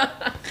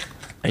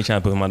 I ain't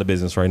trying to put him out of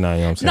business right now. You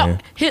know what I'm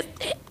saying?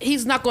 No,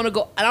 he's not gonna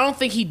go. And I don't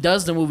think he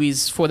does the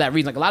movies for that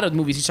reason. Like a lot of the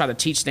movies, he try to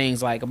teach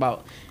things like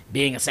about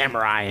being a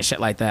samurai and shit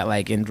like that,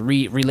 like and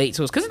relate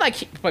to us. Cause it's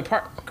like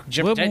part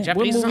Japanese. What or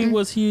movie something?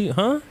 was he?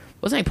 Huh?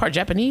 Wasn't he part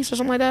Japanese or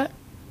something like that?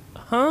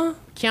 Huh?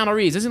 Keanu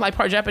Reeves isn't he like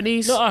part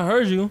Japanese? No, I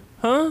heard you.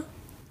 Huh?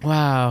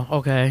 Wow.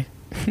 Okay.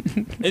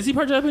 Is he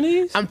part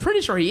Japanese? I'm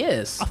pretty sure he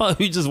is. I thought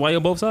he just white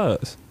on both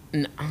sides.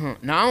 No, I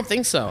don't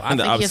think so. I And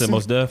the think he has opposite, some,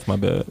 most deaf. My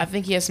bad. I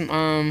think he has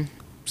some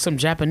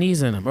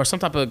Japanese in him or some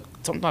type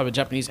of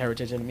Japanese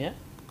heritage in him. Yeah.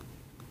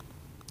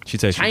 She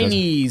takes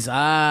Chinese.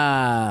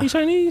 He's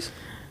Chinese.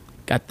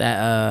 Got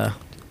that.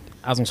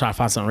 I was gonna try to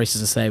find something racist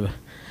to say, but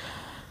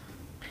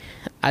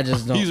I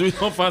just don't. He's really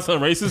gonna find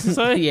something racist to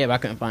say. Yeah, but I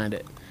couldn't find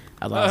it.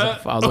 I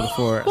was looking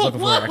for it.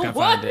 I couldn't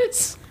find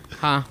it.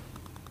 Huh?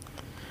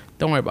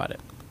 Don't worry about it.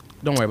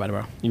 Don't worry about it,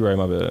 bro. You right,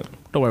 my bad.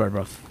 Don't worry about it,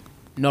 bro.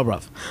 No, bro.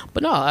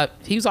 But no,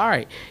 he was all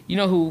right. You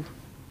know who?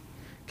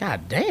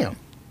 God damn.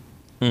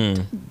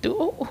 Dude,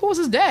 who was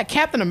his dad?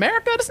 Captain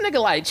America? This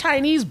nigga like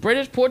Chinese,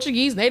 British,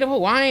 Portuguese, Native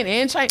Hawaiian,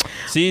 and Chinese.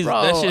 See,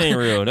 that shit ain't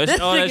real. That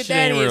shit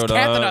ain't real, dog.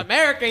 Captain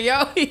America, yo.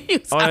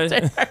 All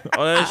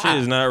that shit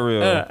is not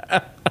real.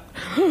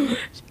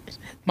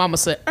 Mama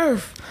said,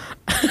 Earth.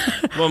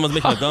 Mama was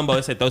making a gumbo.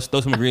 They said throw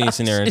some ingredients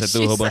in there and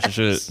threw a whole bunch of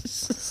shit.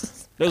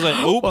 They was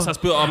like, oops, I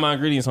spilled all my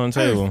ingredients on the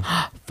table.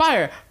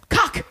 Fire.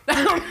 Cock.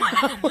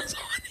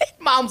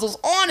 Mom's was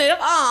on it,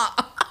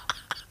 huh?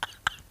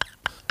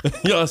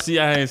 Y'all see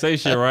I ain't say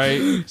shit, right?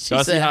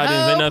 Y'all see how I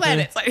didn't say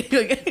nothing?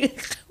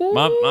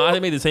 I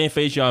made the same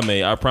face y'all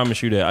made. I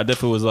promise you that. I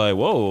definitely was like,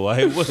 whoa.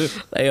 Like, what?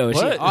 Like, yo,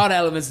 what? All the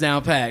elements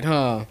down packed,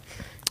 huh?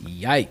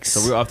 Yikes.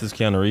 So we're off this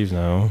Keanu Reeves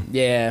now.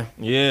 Yeah.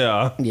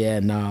 Yeah. Yeah,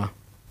 nah.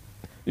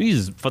 He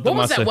just fucked what up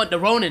was my that one? The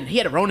Ronin. He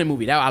had a Ronin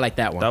movie. I like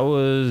that one. That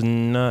was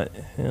not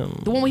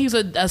him. The one where he was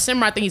a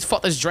samurai. I think he's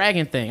fought this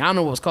dragon thing. I don't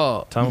know what it was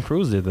called. Tom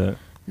Cruise did that.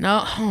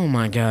 No. Oh,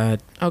 my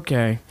God.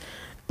 Okay.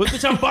 But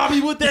bitch, I'm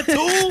Bobby with that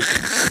too.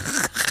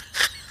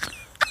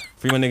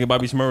 Free my nigga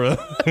Bobby Shmurda.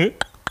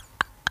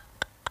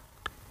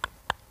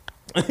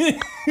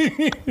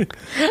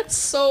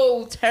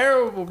 So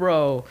terrible,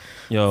 bro.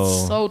 Yo.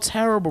 So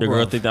terrible, Your bro.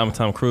 girl think that I'm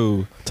Tom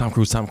Cruise. Tom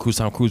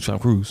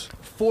Cruise.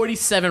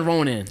 47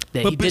 Ronin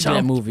that But he bitch, did in that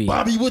I'm movie.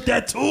 Bobby with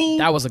that too.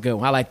 That was a good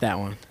one. I like that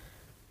one.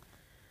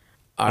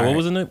 All What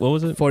was it? What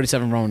was it?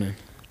 47 Ronin.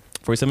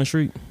 47th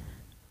Street.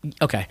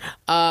 Okay.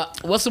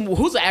 Who's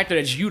the actor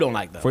that you don't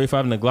like though?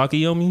 45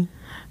 Naglaki on me.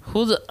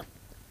 Who's the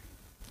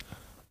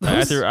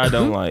Actor I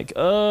don't like.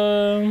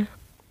 or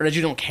that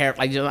you don't care?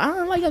 Like, I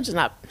don't like. I'm just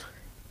not.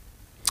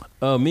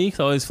 Me, 'cause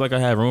I always feel like I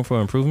have room for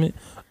improvement.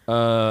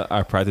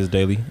 I practice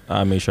daily.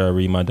 I make sure I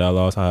read my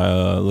dialogues.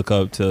 I look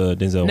up to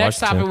Denzel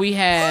Next Washington. topic we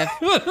have.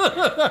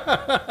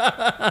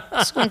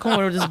 Just gonna come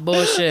over with this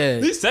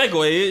bullshit. He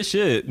segue it,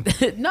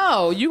 shit.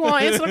 No, you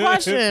gonna answer the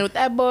question with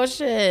that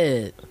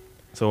bullshit.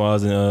 So I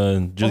was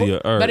in Julia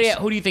Ertz. Better yet,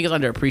 who do you think is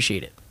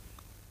underappreciated?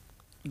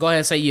 Go ahead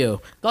and say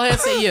you. Go ahead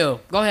and say you.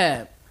 Go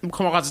ahead. I'm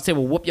coming across the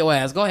table, whoop your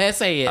ass. Go ahead and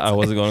say it. I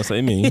wasn't going to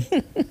say me.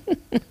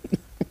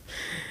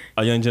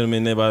 A young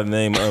gentleman there by the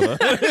name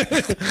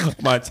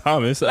of Mike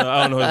Thomas.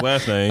 I don't know his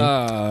last name.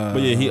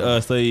 But yeah,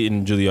 he studied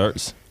in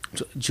Juilliards.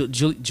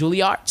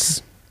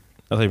 Juilliards?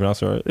 That's how you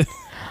pronounce it, right?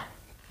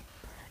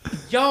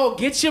 Yo,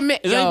 get your man.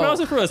 Is that how you pronounce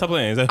it for us? Stop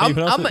playing. Is that how you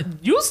pronounce it?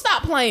 You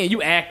stop playing.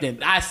 You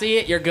acting. I see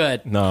it. You're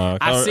good. Nah.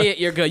 I see it.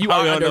 You're good. You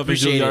are don't know if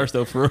it's underappreciated. Juilliards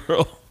though, for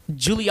real.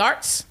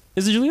 Juilliards?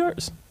 Is it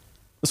Juilliards?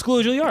 The school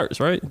of Juilliards,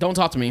 right? Don't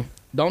talk to me.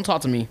 Don't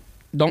talk to me.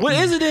 Don't. What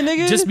is it then,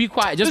 nigga? Just be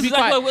quiet. Just be This is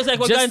quiet. like what Just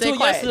got stay into it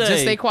quiet. yesterday.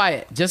 Just stay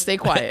quiet. Just stay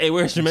quiet. Hey,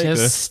 where's Jamaica?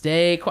 Just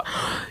stay quiet.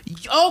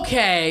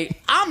 Okay.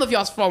 I don't know if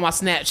y'all follow my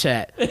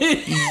Snapchat.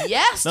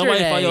 Yesterday.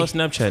 Nobody follow your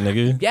Snapchat,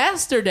 nigga.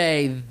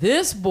 Yesterday,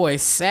 this boy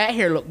sat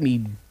here, looked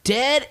me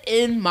dead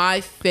in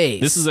my face.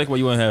 This is like what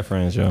you want to have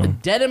friends, yo.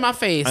 Dead in my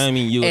face. I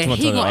mean, you. and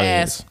It's he my gonna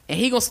audience. ask, and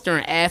he gonna sit there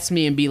and ask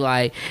me and be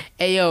like,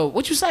 "Hey, yo,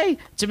 what you say?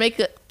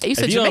 Jamaica? You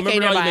said If you don't Jamaica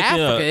ain't remember near how by you making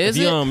it up, Africa, is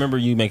if you it?" don't remember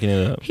you making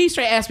it up, He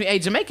straight asked me, "Hey,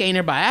 Jamaica ain't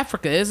near by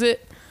Africa, is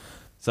it?"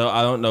 so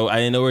I don't know. I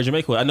didn't know where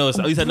Jamaica was. I know it's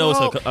at least I know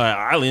Bro. it's an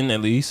island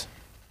at least.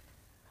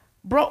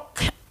 Bro,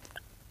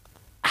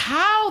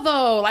 how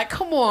though? Like,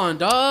 come on,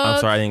 dog. I'm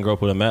sorry I didn't grow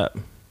up with a map.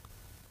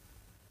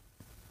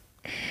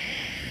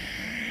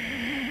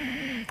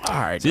 All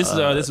right, This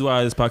is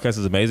why this podcast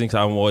is amazing, because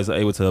I'm always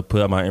able to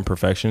put out my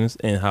imperfections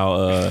and how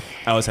I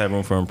always have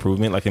room for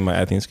improvement, like in my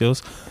acting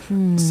skills.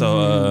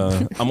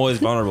 So I'm always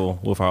vulnerable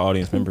with our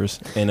audience members,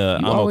 and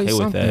I'm always okay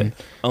with something.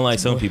 that. Unlike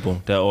some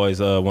people that always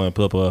want to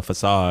put up a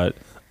facade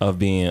of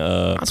being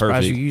I'm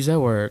surprised you perfect, use that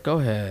word. Go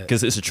ahead.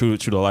 because it's a true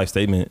to life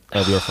statement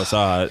of your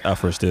facade.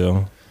 Alfred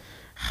Still,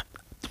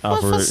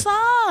 What facade?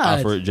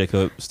 Alfred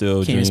Jacob Still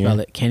Can't even Jr. spell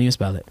it. Can't even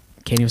spell it.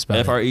 Can't even spell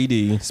it.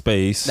 FRED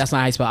space. That's not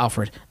how you spell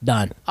Alfred.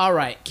 Done. All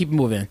right, keep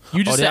moving.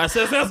 You just I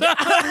said said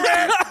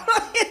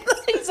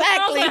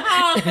exactly.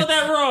 I spelled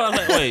that wrong. I was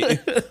like, wait,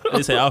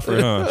 they say Alfred,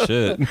 huh?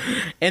 Shit. And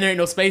there ain't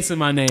no space in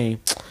my name.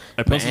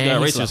 I posted Man,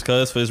 got he's racist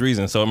cuz for this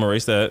reason, so I'm gonna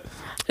erase that.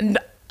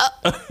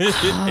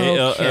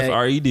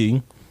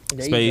 ALFRED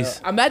There space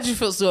you go. Imagine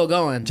if it's still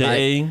going.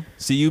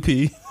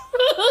 JACUP.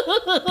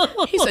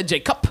 He said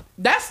Jacob.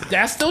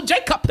 That's still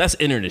Jacob. That's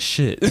internet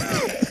shit.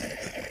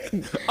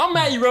 I'm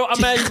mad you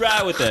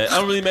ride with that.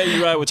 I'm really mad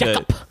you ride with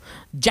Jacob. that.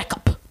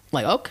 Jacob.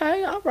 Like,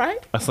 okay, all right.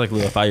 That's like a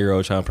little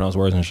 5-year-old trying to pronounce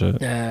words and shit.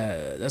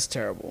 That's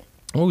terrible.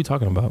 What are we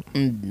talking about?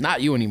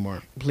 Not you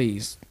anymore.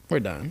 Please. We're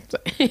done.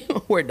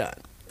 We're done.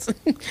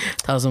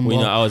 Tell them, Well,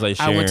 you know, I was like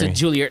I went to sharing.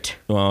 Juilliard.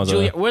 When I was,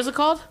 Juilliard. Where's it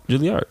called?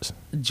 Juilliards.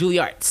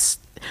 Juilliards.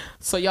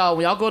 So y'all,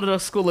 when y'all go to the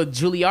school of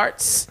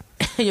Juilliards,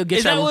 you'll get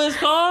Is that what it's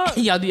called?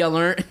 y'all do y'all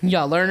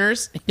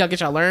learners. Y'all get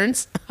y'all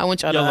learns. I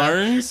want y'all Your to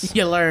learns?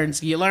 Your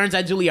learns. Your learns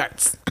at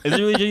Juilliards. Is it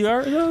really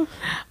Juilliard though?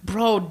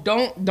 Bro,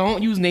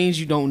 don't use names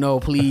you don't know,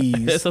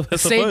 please. That's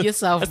Save fun.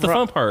 yourself, That's bro.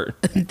 the fun part.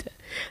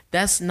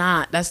 That's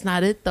not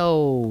it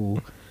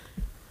though.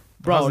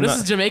 Bro, How's it this not?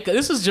 is Jamaica.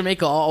 This is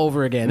Jamaica all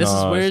over again. This is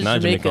No, where's it's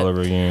not Jamaica all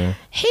over again.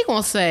 He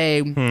gonna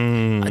say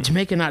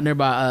Jamaica not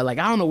nearby. Like,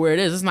 I don't know where it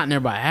is. It's not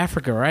nearby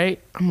Africa, right?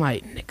 I'm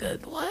like,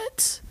 nigga,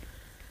 what?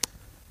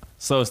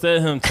 So instead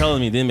of him telling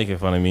me, then making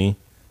fun of me,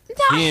 he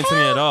didn't tell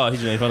me at all. He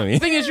just made fun of me. The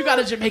thing is, you got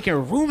a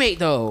Jamaican roommate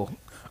though.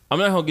 I'm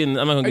not gonna get you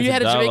into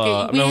had a Jamaican-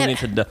 dialogue. I'm we not had- gonna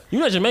get into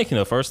You're not Jamaican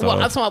though, first Well, I'm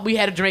off. talking about we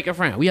had a Jamaican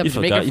friend. We have You a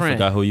Jamaican forgot, you friend.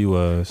 forgot who you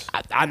was.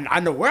 I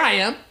know where I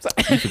am.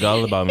 You forgot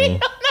all about me. I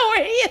know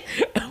where he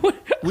is.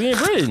 We in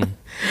Britain.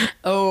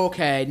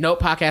 Okay.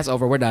 Nope. Podcast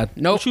over. We're done.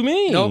 Nope. What you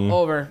mean? Nope.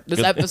 Over. This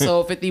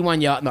episode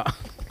 51, y'all. No.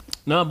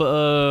 No, but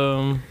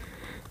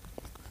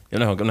I'm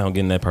not gonna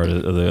get in that part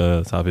of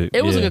the topic.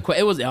 It was a good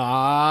question. It was.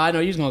 I know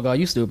you was gonna go.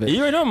 You stupid. You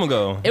already know I'm gonna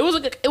go. It was a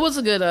good. It was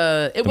a good.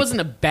 It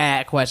wasn't a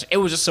bad question. It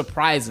was just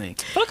surprising.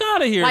 Fuck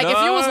out of here. Like if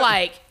you was dog.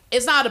 like,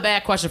 it's not a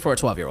bad question for a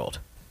 12-year-old,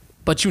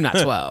 but you not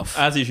 12.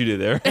 I see what you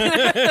did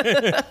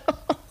there.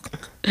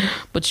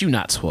 But you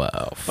not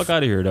 12. Fuck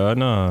out of here, dog.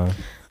 Nah.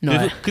 No.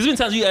 Because there's been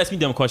times you ask me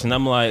dumb questions.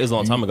 I'm like, it was a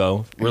long time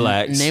ago.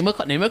 Relax. Name a It's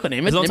a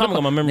long time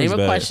ago, my memory's name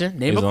a bad. question.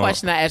 Name It's a long-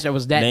 question I asked that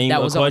was that. Name that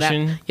a was on that.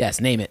 question? Yes,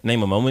 name it.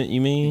 Name a moment,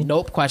 you mean?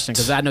 Nope question,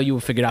 because I know you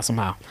will figure it out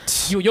somehow.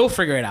 You'll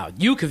figure it out.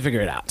 You can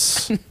figure it out.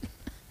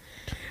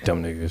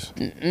 Dumb niggas.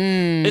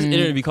 It's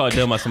internet be called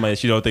dumb by somebody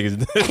that you don't think is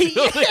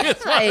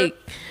It's like,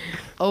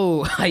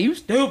 oh, you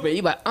stupid.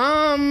 You like, Who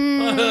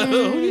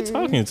are you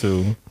talking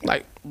to?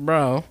 like,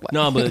 bro.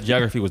 No, but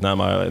geography was not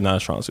a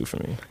strong suit for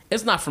me.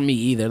 It's not for me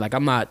either. Like,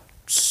 I'm not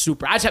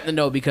super. I just have to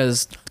know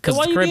because So why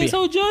it's you Caribbean. being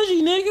so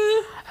judgy,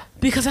 nigga?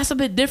 Because that's a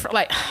bit different.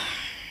 Like,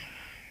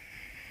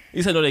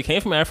 You said no, they came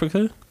from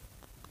Africa.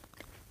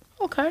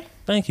 okay,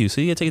 Thank you.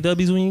 So you gotta take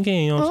W's when you can.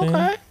 You know what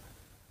I'm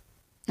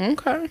saying?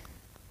 okay.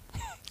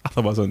 I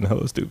thought about something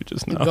hella stupid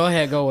just now. Go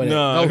ahead, go with it.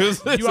 No, Go.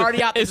 it's- You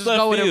already out there. It's Just left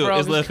go with it, field. bro.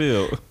 It's left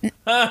field.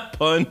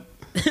 Pun.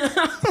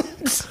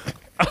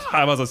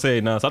 I was gonna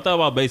say no. So I thought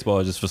about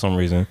baseball just for some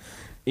reason.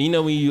 You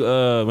know when you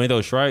when they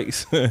throw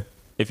strikes,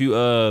 if you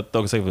throw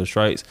consecutive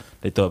strikes,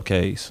 they throw up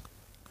K's.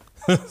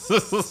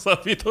 So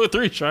if you throw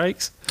 3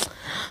 strikes,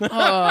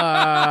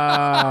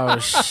 Oh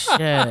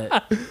shit!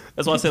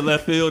 that's why I said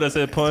left field. I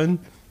said pun.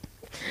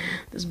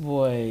 This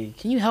boy,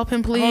 can you help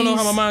him, please? I don't know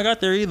how my mind got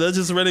there either. I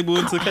just ready to move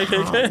into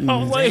KKK. I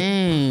was like,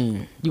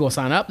 Dang. You gonna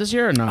sign up this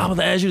year or no? I was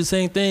gonna ask you the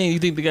same thing. You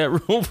think they got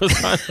room for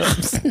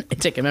sign-ups?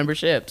 Taking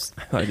memberships.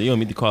 Like, you don't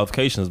meet the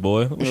qualifications,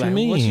 boy. What you Like,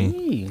 mean? What you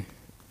mean?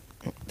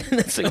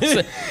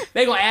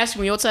 They gonna ask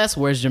you on your test,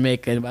 where's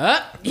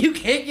Jamaica? You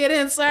can't get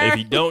in, sir. If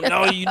you don't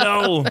know, you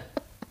know.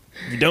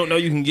 If you don't know,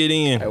 you can get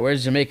in. Like,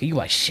 where's Jamaica? You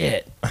like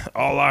shit.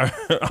 All our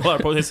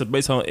protests are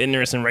based on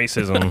ignorance and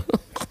racism.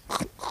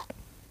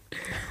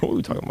 What are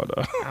we talking about,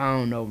 dog? I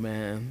don't know,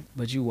 man.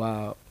 But you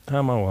wild. How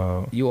am I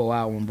wild? You a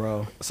wild one,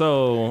 bro.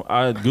 So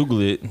I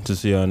Googled it to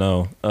see I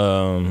know.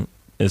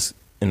 It's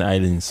an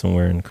island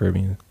somewhere in the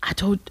Caribbean. I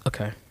told.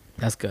 Okay,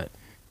 that's good.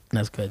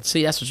 That's good.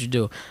 See, that's what you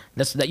do.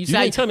 That's that. You You see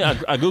how didn't tell me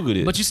I Googled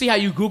it. But you see how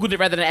you Googled it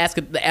rather than ask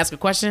a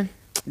question?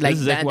 Like This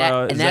is that, exactly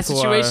why- in that exactly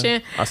why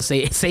situation, I-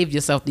 save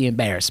yourself the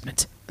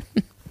embarrassment.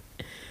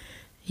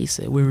 He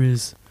said,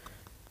 where's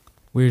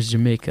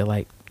Jamaica?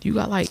 Like, you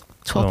got like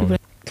 12 Hold on. people.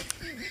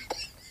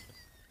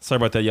 Sorry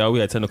about that, y'all. We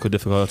had technical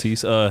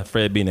difficulties.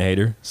 Fred being a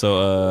hater,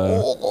 so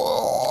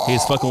he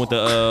was fucking with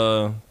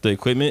the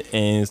equipment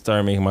and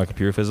started making my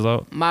computer fizzle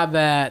out. My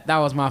bad. That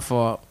was my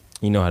fault.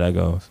 You know how that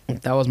goes.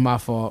 That was my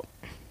fault.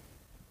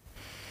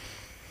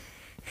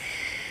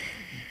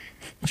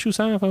 What you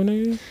signing for,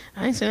 nigga?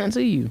 I ain't saying nothing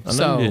to you. I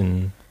know you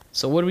didn't.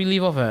 So what do we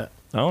leave off at?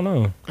 I don't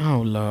know. Oh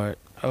Lord.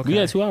 Okay. We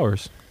had 2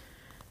 hours.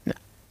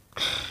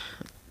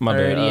 My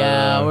 30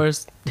 bad.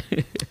 hours.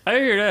 I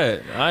hear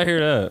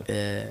that.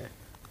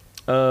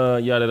 Yeah.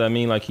 Yeah, that I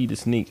mean like he the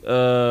sneak.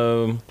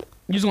 You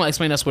just want to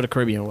explain us what the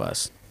Caribbean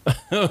was.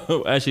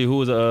 Actually,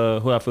 who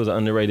I feel is an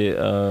underrated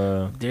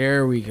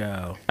There we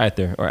go.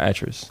 actor or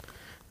actress?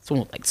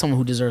 Someone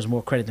who deserves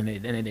more credit than they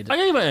did. I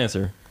gave my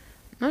answer.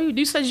 No,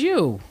 you said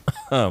you.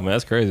 Oh man,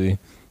 that's crazy.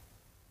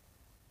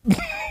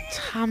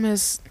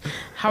 Thomas,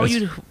 how are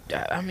you?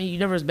 I mean, you're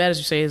never as bad as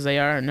you say as they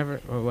are,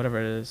 or whatever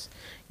it is.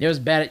 You're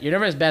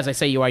never as bad as I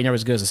say you are. You're never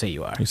as good as I say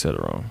you are. You said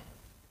it wrong.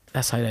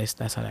 That's how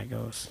that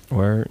goes.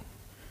 Word.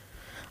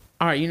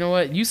 All right, you know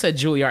what? You said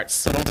Juilliard,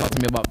 so don't talk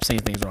to me about saying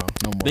things wrong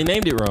no more. They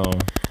named it wrong.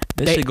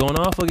 This They- shit going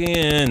off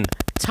again.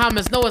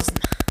 Thomas, no, it's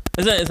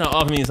It's not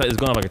off me. It's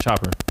going off like a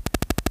chopper.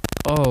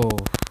 oh.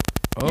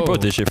 You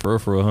brought this shit for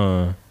real,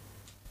 huh?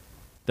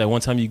 That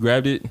one time you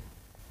grabbed it.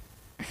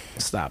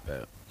 Stop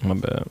it. My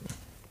bad.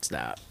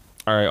 Stop.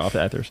 All right, off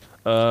the actors.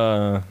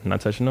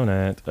 Not touching on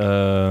that.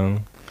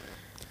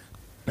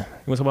 You want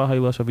to talk about how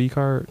you lost your V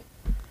card?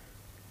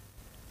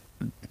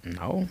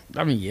 No,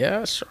 I mean,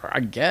 yeah, sure, I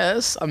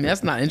guess. I mean,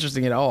 that's not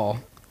interesting at all.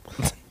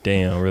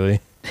 Damn, really?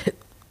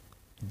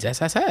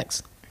 Just has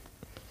sex.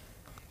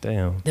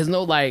 Damn. There's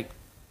no like.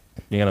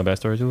 You got no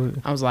backstory to it?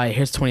 I was like,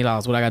 here's $20.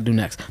 What I gotta do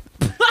next?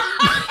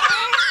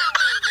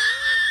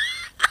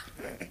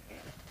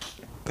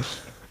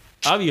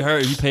 I'll be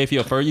hurt if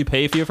you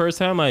pay for your first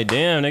time. Like,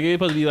 damn, nigga, you're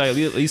supposed to be like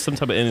at least some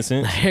type of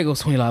innocence. Here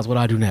goes $20. What do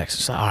I do next?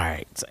 So, all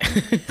right.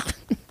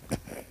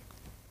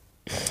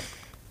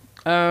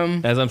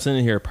 As I'm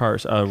sitting here at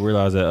Parks, I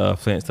realize that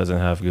Flint doesn't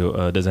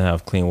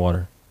have clean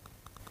water.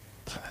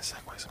 That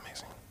segue's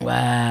amazing.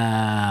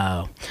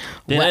 Wow.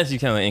 Then What? that's you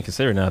kind of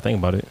inconsiderate now. I think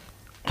about it.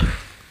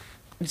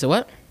 You said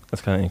what?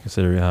 That's kind of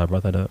inconsiderate how I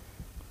brought that up.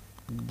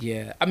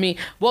 Yeah. I mean,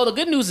 well, the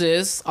good news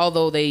is,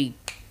 although they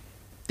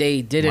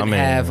didn't My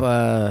man. have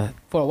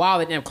for a while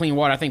they didn't have clean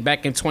water. I think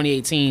back in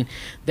 2018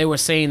 they were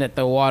saying that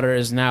the water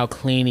is now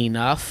clean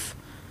enough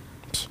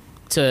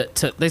to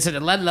they said the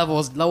lead level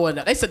is low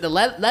enough. They said the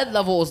lead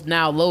level is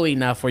now low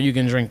enough where you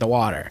can drink the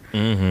water.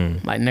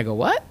 Mm-hmm. Like, nigga,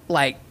 what?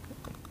 Like,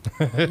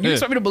 you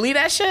expect me to believe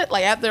that shit?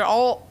 Like, after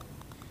all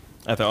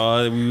we've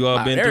all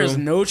been there through. is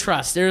no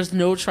trust. There's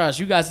no trust.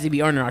 You guys need to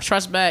be earning our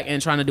trust back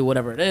and trying to do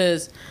whatever it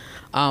is.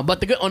 But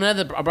the good on the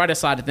other brighter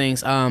side of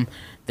things,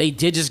 they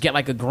did just get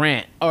like a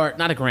grant, or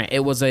not a grant.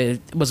 It was a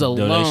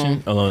Donation?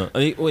 loan. A loan.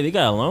 Wait, they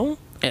got a loan?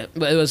 It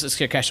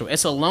was a cash.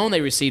 It's a loan they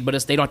received, but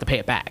they don't have to pay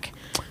it back.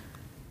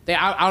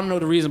 I don't know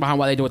the reason behind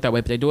why they do it that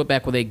way, but they do it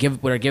back where they give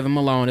them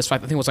a loan. It's like,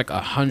 I think it was like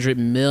 $100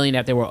 million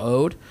that they were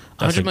owed.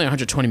 $100 million,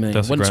 $120 million.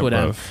 That's a One, two of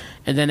grant, them. bruv.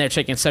 And then they're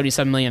taking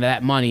 $77 million of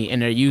that money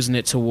and they're using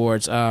it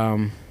towards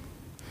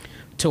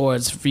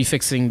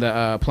refixing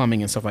the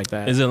plumbing and stuff like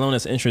that. Is it a loan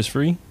that's interest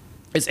free?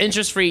 It's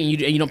interest free and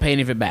you don't pay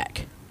any of it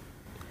back.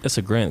 That's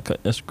a grant.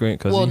 That's a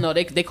grant. Well, no,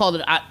 they called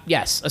it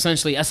yes,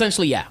 essentially,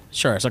 yeah,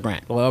 sure, it's a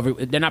grant. Well,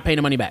 they're not paying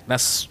the money back.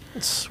 That's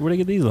where they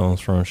get these loans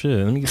from. Shit,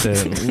 let me get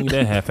that. Let me get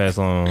that half-ass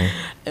loan.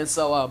 and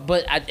so,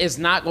 but it's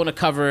not going to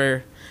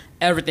cover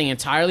everything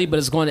entirely, but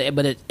it's going to,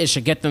 but it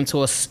should get them to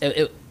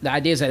the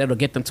idea is that it'll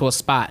get them to a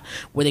spot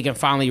where they can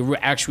finally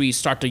actually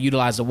start to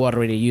utilize the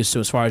water they used to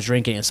as far as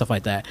drinking and stuff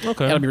like that.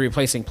 Okay. It'll be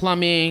replacing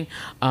plumbing,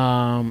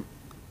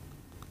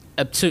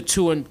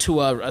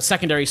 to a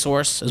secondary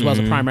source as well as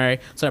a primary.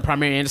 So a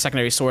primary and a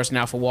secondary source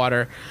now for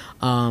water.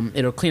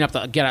 It'll clean up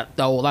get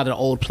a lot of the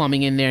old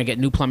plumbing in there and get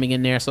new plumbing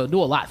in there. So it'll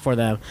do a lot for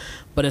them,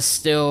 but it's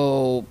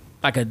still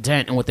like a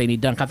dent in what they need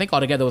done. I think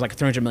altogether it was like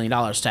 $300 million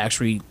to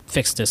actually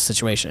fix this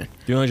situation.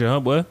 300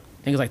 hump what?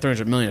 I think it was like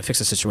 $300 million to fix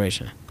the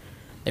situation.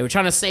 They were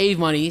trying to save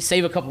money,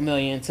 save a couple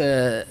million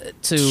trying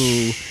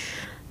to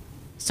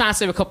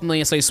save a couple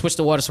million, so they switched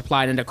the water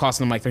supply and ended up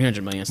costing them like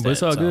 $300 million instead. But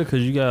it's all good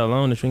because you got a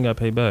loan that you ain't got to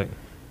pay back.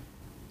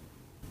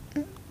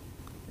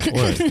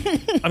 What?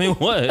 I mean,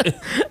 what?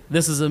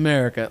 This is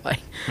America. Like,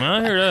 I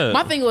heard that.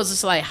 my thing was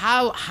just like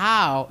how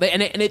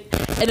and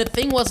the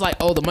thing was like,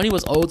 oh, the money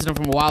was owed to them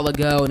from a while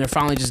ago and they're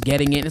finally just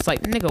getting it. And it's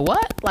like, nigga,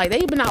 what? Like,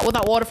 they've been out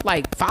without water for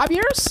like 5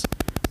 years.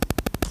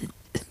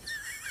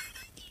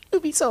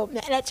 You'd be so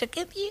mad at your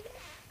computer.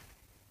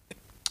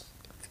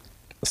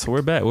 So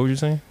we're back. What were you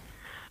saying?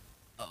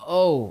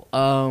 Oh,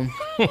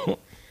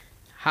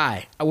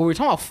 hi. Were we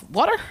talking about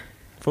water?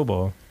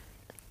 Football.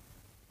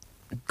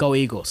 Go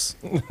Eagles.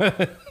 No,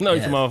 you're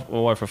talking about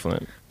water for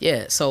Flint.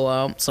 Yeah,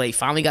 so they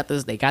finally got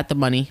this. They got the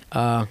money,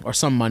 or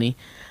some money,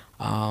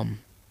 and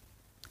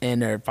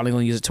they're finally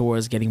going to use it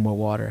towards getting more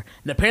water.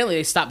 And apparently,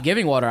 they stopped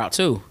giving water out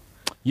too.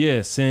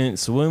 Yeah,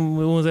 since when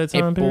was that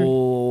time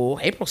period?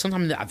 April,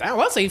 sometime. I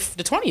want to say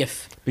the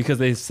 20th. Because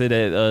they said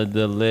that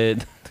the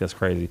lead. That's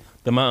crazy.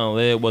 The amount of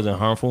lead wasn't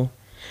harmful.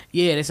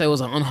 Yeah, they said it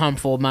was an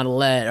unharmful amount of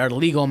lead or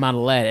legal amount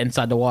of lead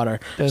inside the water.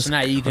 That's so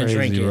now you can crazy,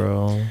 drink it.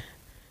 Bro.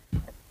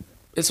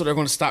 And so they're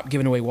going to stop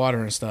giving away water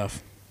and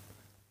stuff.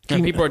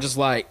 And people are just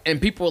like,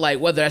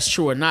 whether that's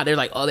true or not, they're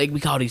like, oh, we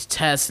got all these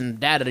tests and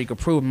data that you could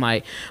prove. I'm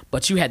like,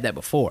 but you had that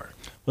before.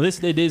 Well,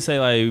 they did say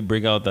like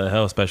bring out the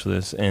health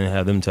specialists and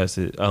have them test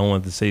it. I don't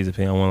want the city's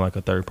opinion. I want like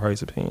a third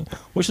party's opinion,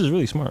 which is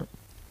really smart.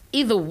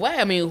 Either way,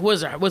 I mean,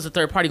 where's the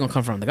third party going to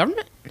come from? The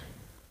government?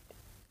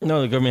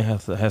 No, the government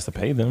has to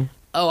pay them.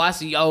 Oh, I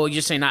see. Oh,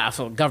 you're saying not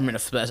for government.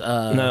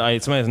 No,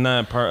 somebody's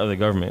not part of the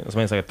government.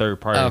 Somebody's like a third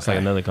party. It's like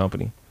Okay. another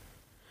company.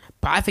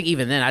 But I think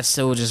even then, I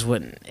still just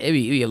wouldn't. It'd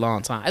be a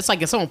long time. It's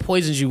like if someone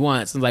poisons you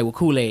once, and like with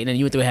Kool-Aid, and then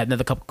you went through and had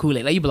another cup of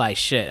Kool-Aid, like you'd be like,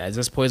 shit, is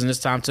this poison this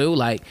time too?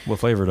 Like, What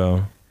flavor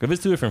though? If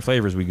it's 2 different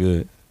flavors, we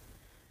good.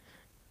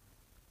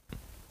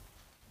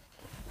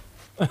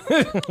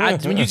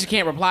 when you just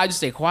can't reply, just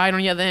stay quiet on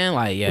the other end.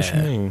 Like, What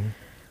you mean?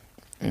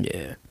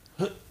 yeah,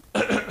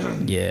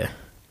 yeah.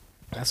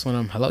 That's when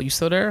I'm. Hello, you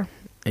still there?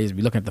 They just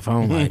be looking at the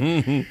phone like,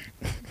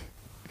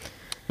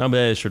 No, but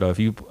that is true though. If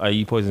you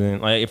poison,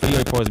 like if you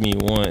only poison me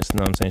once, you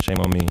know what I'm saying, shame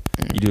on me.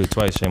 You do it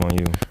twice, shame on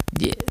you.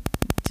 yeah.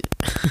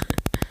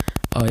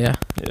 Oh yeah.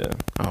 Yeah.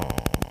 Oh.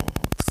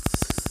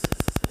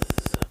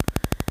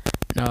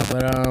 No,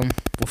 but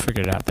we'll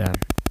figure it out then.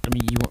 I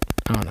mean,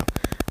 I don't know.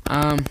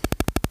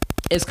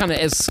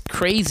 It's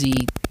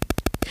crazy.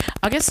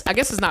 I guess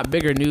it's not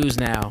bigger news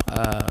now,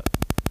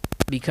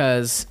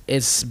 because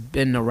it's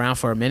been around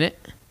for a minute.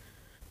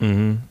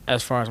 Mm-hmm.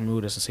 As far as I'm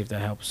moving this and see if that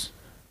helps.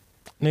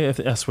 Yeah,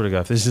 I swear to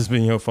God, if this just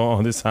been your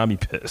phone, this time I'd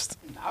be pissed.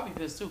 I'll be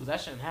pissed too because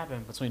that shouldn't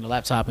happen between the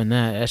laptop and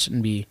that. That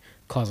shouldn't be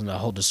causing a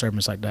whole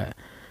disturbance like that.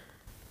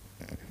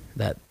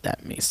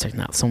 That means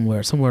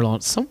somewhere on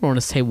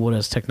this table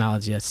there's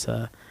technology that's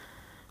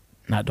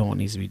not doing what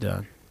needs to be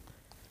done.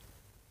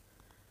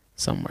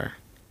 Somewhere.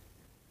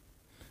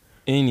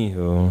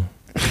 Anywho,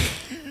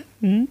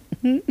 your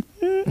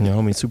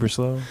homie super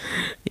slow.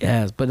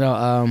 Yes, but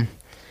no.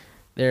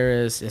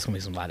 It's gonna be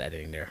some lot of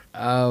editing there.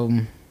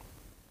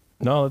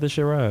 No, let this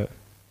shit ride.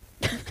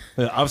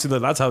 Obviously, the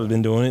laptop has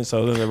been doing it,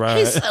 so let it ride.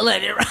 He's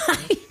letting it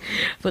ride.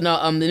 But no,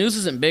 the news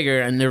isn't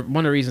bigger, and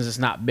one of the reasons it's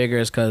not bigger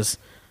is because,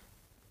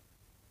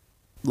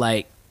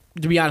 like,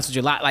 to be honest with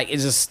you, like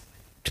it's just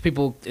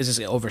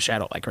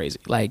overshadowed like crazy.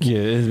 Like, Yeah,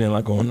 it's been a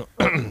lot going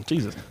on.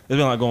 Jesus, there's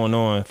been a lot going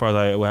on as far as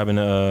like what happened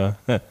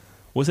to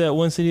what's that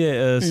one city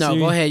at no,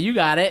 go ahead, you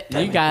got it,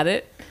 you got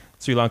it.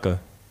 Sri Lanka.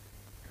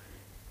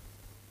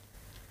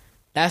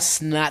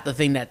 That's not the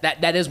thing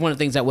that is one of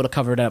the things that would have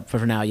covered up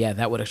for now. Yeah,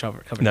 that would have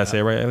covered Did I say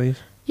it right at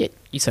least? Yeah,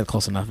 you said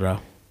close enough, bro.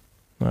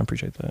 No, I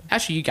appreciate that.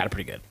 Actually, you got it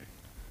pretty good.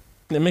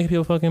 It makes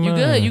people fucking You mad.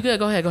 good, you good.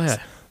 Go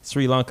ahead.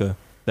 Sri Lanka.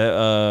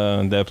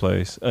 That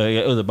place. Yeah,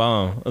 it was a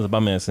bomb. It was a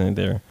bomb accident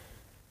there.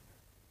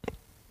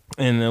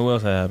 And what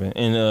else happened?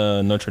 In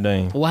Notre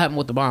Dame. What happened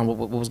with the bomb?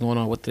 What was going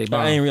on? What did they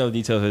bomb? I ain't real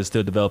details. It's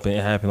still developing.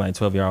 It happened like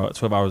 12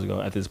 hours ago.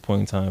 At this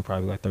point in time,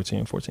 probably like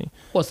 13, 14.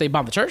 What, so they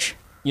bombed the church?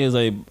 Yeah, it's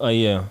like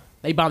yeah.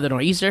 They bombed it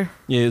on Easter?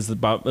 Yeah,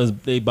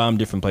 they bombed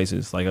different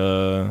places. Like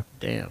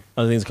Damn.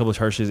 I think it's a couple of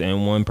churches,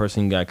 and one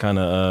person got kind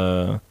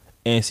of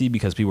antsy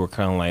because people were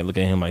kind of like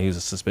looking at him like he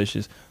was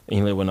suspicious,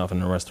 and he went off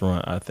in a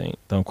restaurant. I think.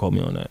 Don't quote me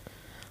on that.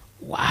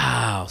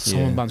 Wow,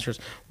 someone bombed the church.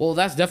 Well,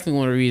 that's definitely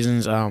one of the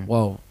reasons.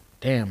 Well,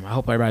 damn. I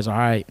hope everybody's all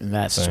right. And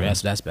that's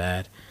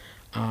bad.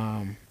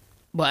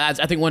 But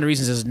I think one of the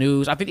reasons is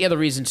news. I think the other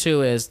reason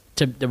too is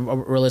the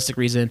realistic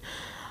reason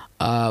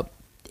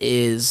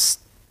is.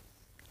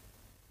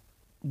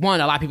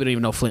 One, a lot of people don't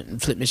even know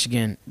Flint,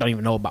 Michigan. Don't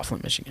even know about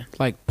Flint, Michigan.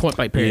 Like point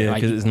blank period. Yeah,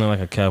 like, because it's not like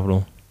a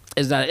capital.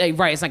 It's not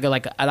right. It's like a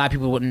lot of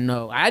people wouldn't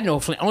know. I know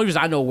Flint. Only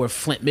reason I know where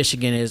Flint,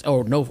 Michigan is,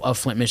 or know of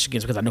Flint, Michigan,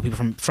 is because I know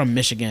people from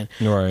Michigan,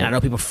 Right. and I know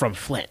people from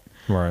Flint,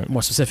 Right.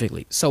 more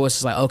specifically. So it's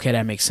just like, okay,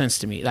 that makes sense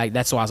to me. Like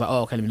that's why I was like,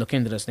 oh, okay, let me look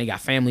into this. And they got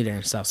family there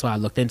and stuff, so I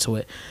looked into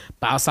it.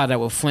 But outside that,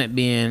 with Flint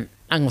being,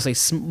 I'm gonna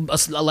say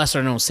a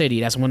lesser known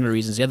city, that's one of the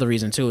reasons. The other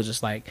reason too is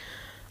just like,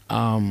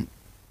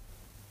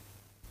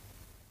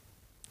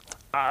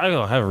 I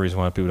don't have a reason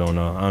why people don't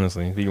know.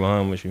 Honestly, be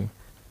honest with you.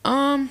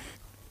 I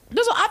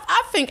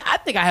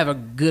think I have a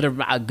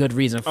good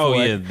reason for it. Oh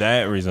yeah,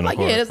 that reason. Like,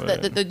 of course, yeah,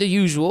 that's the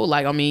usual.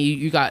 Like, I mean,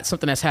 you got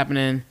something that's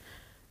happening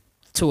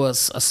to a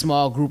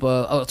small group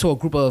of to a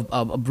group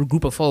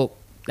of folk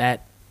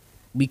that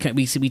we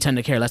tend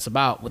to care less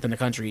about within the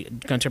country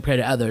compared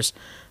to others.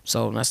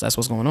 So that's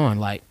what's going on.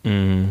 Like,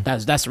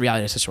 that's the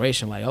reality of the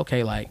situation. Like,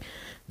 okay, like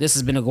this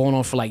has been going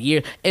on for like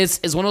years.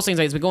 It's one of those things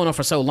that it's been going on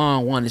for so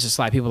long. One, it's just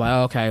like people are like,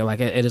 oh, okay,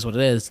 like it is what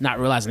it is. Not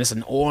realizing it's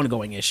an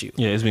ongoing issue.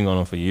 Yeah, it's been going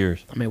on for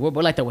years. I mean, we're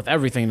like that with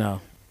everything though.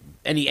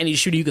 Any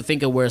shooting you could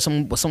think of where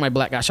somebody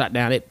black got shot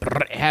down, it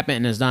happened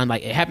and it's done.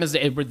 Like it happens,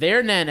 we're there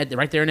and then,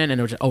 right there and then, and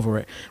we're just over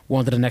it. We're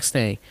on to the next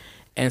thing.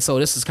 And so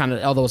this is kind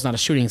of, although it's not a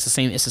shooting, it's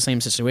the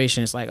same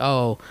situation. It's like,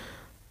 oh,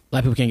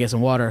 black people can't get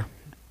some water,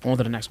 on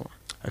to the next one.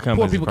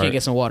 Poor people can't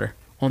get some water,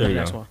 on to the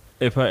next one.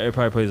 It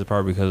probably plays a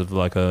part because of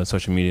like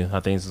social media. I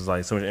think it's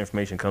like so much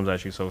information comes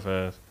at you so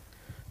fast.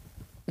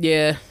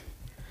 Yeah,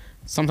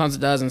 sometimes it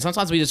does, and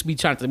sometimes we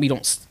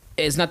don't.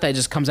 It's not that it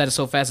just comes at us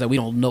so fast that we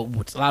don't know.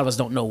 A lot of us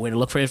don't know where to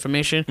look for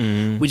information.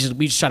 Mm-hmm.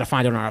 We just try to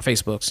find it on our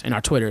Facebooks and our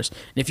Twitters. And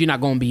if you're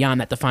not going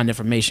beyond that to find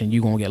information,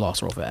 you're gonna get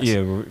lost real fast.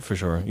 Yeah, for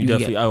sure. You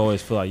definitely. I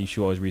always feel like you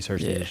should always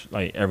research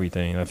like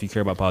everything. Like, if you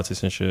care about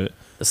politics and shit,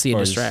 to see a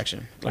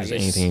distraction, like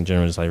anything in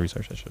general, just like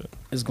research that shit.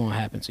 It's gonna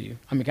happen to you.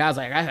 I mean, guys,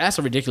 like that's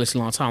a ridiculously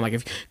long time.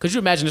 Like, could you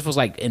imagine if it was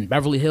like in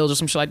Beverly Hills or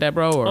some shit like that,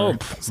 bro, or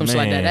some shit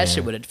like that? That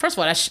shit would. First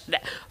of all,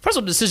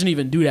 the decision to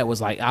even do that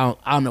was like I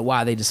don't know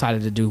why they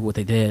decided to do what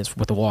they did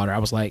with the water. I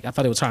was like, I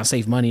thought they were trying to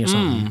save money or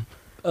something.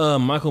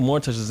 Michael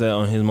Moore touches that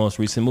on his most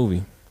recent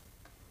movie.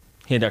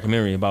 He had a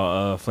documentary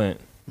about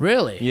Flint.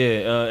 Really?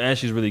 Yeah,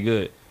 actually, it's really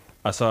good.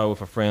 I saw it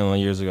with a friend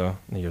years ago.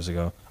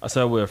 I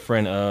saw it with a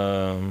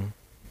friend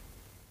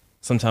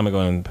some time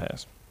ago in the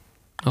past.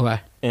 Okay.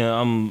 And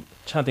I'm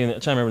trying to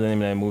remember the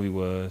name of that movie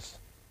was.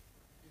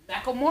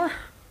 Macklemore?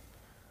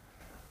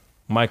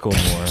 Michael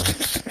Moore.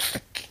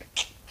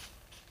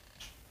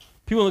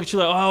 People look at you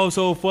like, oh,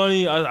 so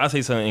funny. I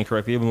say something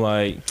incorrectly. I'm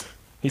like,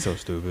 he's so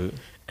stupid.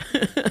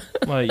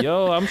 I'm like,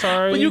 yo, I'm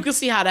sorry. But you can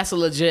see how that's a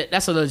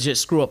legit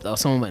screw up though.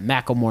 Someone went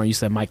Macklemore, you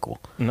said Michael.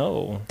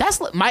 No. That's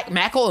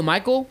Mackle and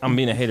Michael? I'm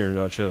being a hater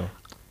though, chill.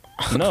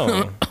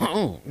 No.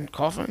 Oh,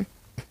 coughing.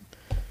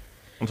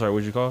 I'm sorry,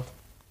 what'd you cough?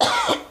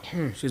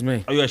 Excuse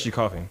me. Oh, you actually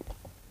coughing?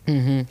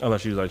 Mm-hmm. I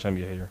thought you was like trying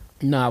to be a hater.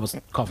 No, I was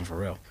coughing for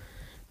real.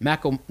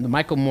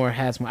 Michael Moore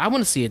has one. I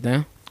want to see it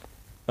then.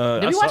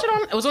 Did we watch it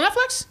on? It was on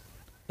Netflix?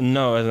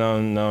 No, it's not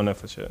on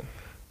Netflix yet.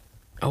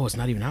 Oh, it's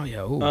not even out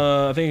yet. Ooh.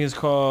 I think it's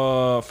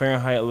called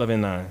Fahrenheit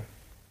 11/9.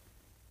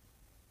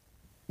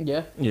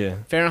 Yeah. Yeah.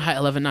 Fahrenheit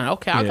 11/9.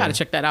 Okay, I gotta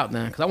check that out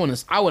then, because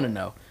I want to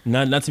know.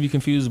 Not to be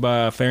confused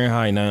by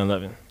Fahrenheit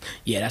 9/11.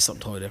 Yeah, that's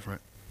something totally different.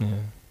 Yeah.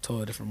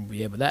 Totally different movie.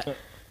 Yeah, but that.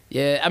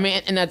 Yeah, I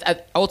mean, and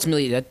that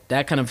ultimately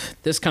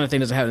this kind of thing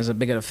doesn't have as a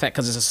big an effect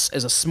because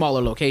it's a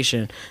smaller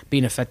location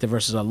being affected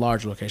versus a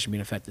large location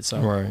being affected. So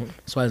right.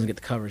 That's why it doesn't get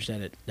the coverage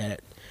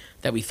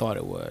that we thought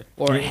it would,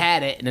 or it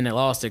had it and then it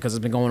lost it because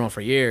it's been going on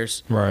for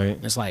years. Right.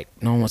 And it's like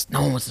no one wants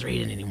to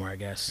read it anymore, I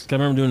guess. I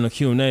remember doing the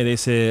Q&A. They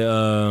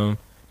said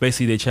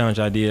basically they challenge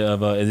the idea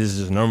of is this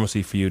just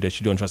normalcy for you that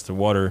you don't trust the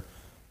water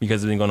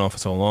because it's been going on for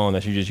so long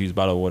that you just use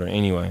bottled water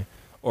anyway,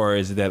 or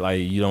is it that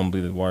like you don't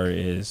believe the water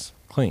is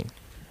clean?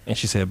 And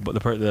she said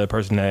the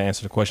person that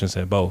answered the question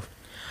said both.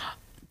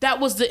 That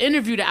was the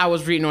interview that I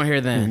was reading on here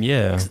then.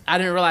 Yeah. I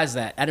didn't realize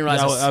that. I didn't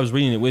realize I was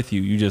reading it with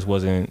you. You just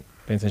wasn't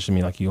paying attention to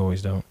me like you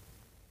always don't.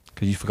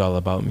 Because you forgot all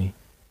about me.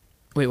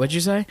 Wait, what'd you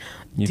say?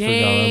 You forgot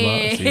all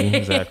about me.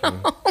 Exactly.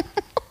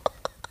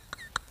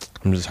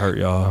 I'm just hurt,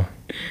 y'all.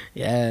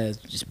 Yeah, it's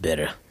just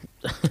bitter.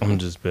 I'm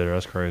just bitter.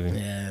 That's crazy.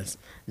 Yes.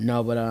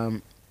 No, but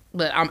I'm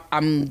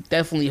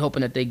definitely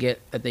hoping that they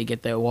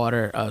get their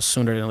water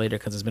sooner than later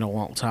because it's been a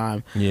long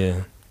time.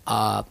 Yeah.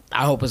 I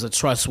hope it's a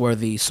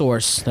trustworthy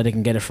source that they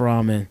can get it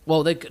from, and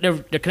well, they're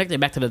connected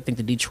back to the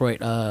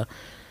Detroit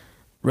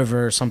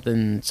River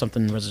something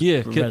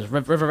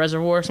River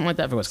Reservoir or something like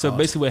that. I forget what it's So called.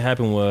 basically, what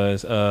happened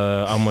was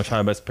I'm gonna try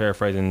my best to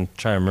paraphrase and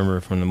try to remember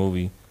it from the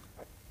movie.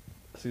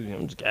 Excuse me,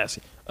 I'm just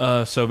gassy.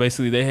 So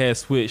basically, they had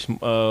switched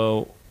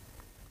water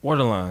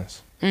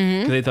lines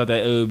because they thought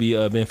that it would be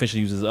beneficial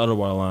to use this other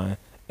water line,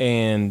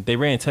 and they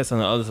ran tests on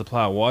the other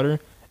supply of water.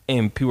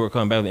 And people were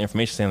coming back with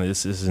information saying that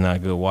this is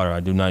not good water. I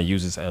do not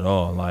use this at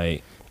all.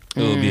 Like,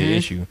 it would be an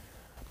issue.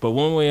 But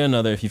one way or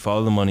another, if you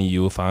follow the money,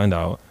 you will find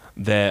out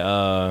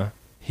that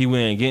he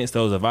went against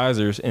those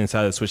advisors and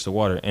decided to switch the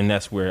water. And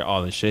that's where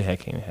all the shit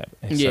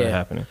started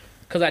happening.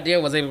 Because the idea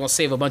was they were going to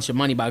save a bunch of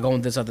money by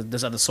going this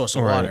other source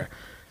of water.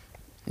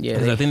 Yeah,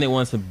 because I think they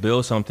wanted to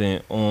build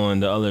something on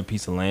the other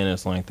piece of land or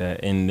something like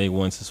that. And they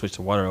wanted to switch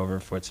the water over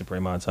for a temporary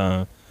amount of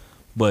time.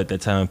 But the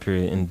time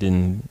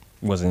period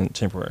wasn't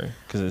temporary.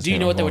 Do you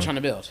know what they were trying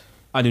to build?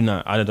 I do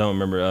not. I don't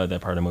remember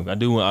that part of the movie. I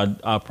do.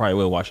 I probably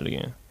will watch it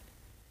again.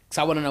 Cause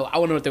I want to know. I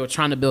want to know what they were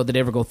trying to build. Did they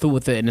ever go through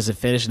with it? And is it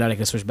finished? Now they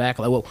can switch back.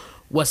 Like, well,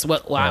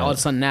 why all of a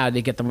sudden now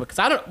they get them? Because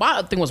I don't.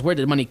 My thing was, where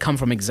did the money come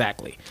from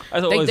exactly?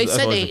 They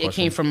said it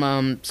came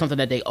from something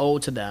that they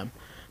owed to them.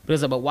 But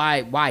it's like, but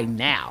why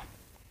now?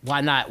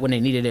 Why not when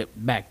they needed it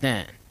back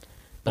then?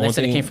 But they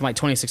said it came from like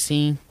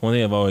 2016. One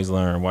thing I've always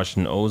learned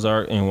watching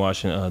Ozark and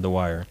watching The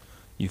Wire.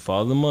 You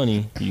follow the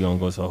money, you're going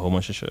to go to a whole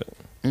bunch of shit.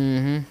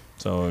 Mm-hmm.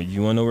 So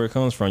you want to know where it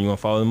comes from. You want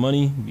to follow the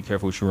money, be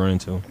careful what you run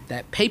into.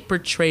 That paper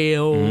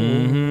trail.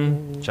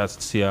 Mm-hmm. Shouts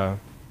to T.I.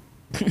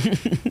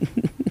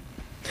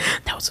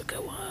 That was a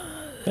good one.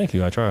 Thank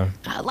you. I tried.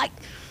 That's why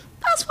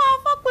I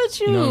fuck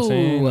with you. You know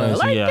what I'm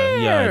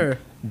saying? There.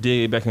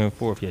 Dig back and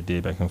forth. Yeah,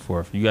 dig back and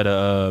forth. You got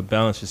to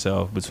balance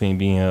yourself between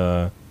being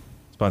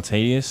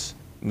spontaneous,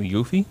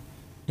 goofy,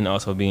 and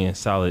also being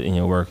solid in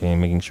your work and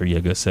making sure you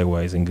have good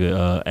segues and good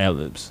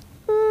ad-libs.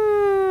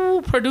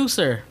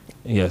 Producer.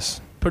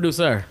 Yes.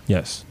 Producer.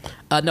 Yes.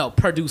 No,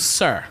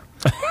 producer.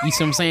 You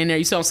see what I'm saying there?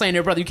 You see what I'm saying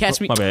there, brother? You catch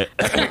me? My bad.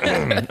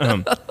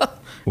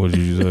 What did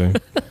you say?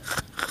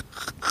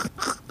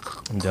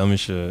 Dumb as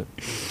shit.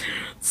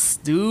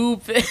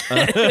 Stupid.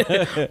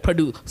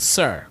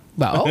 Producer.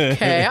 But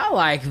okay, I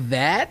like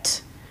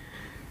that.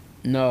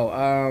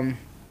 No,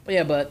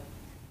 yeah, but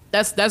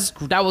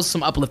that was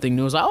some uplifting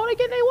news. Like, oh, they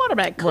getting their water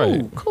back. Cool,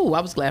 right. Cool.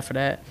 I was glad for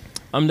that.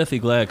 I'm definitely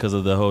glad because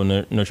of the whole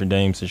Notre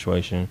Dame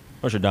situation.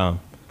 Notre Dame.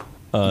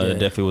 It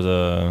definitely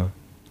was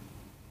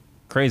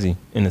crazy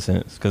in a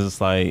sense because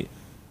it's like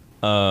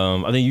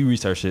I think you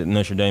researched it.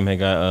 Notre Dame had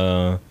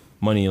got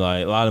money,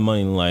 like a lot of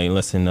money, in like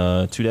less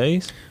than 2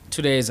 days.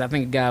 2 days. I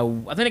think it got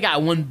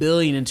 $1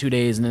 billion in 2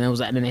 days, and then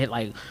it hit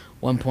like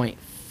 1 point.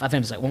 I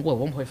think it's like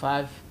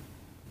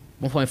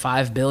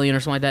 1.5 billion or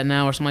something like that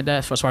now, or something like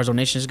that, as far as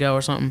donations go,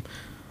 or something.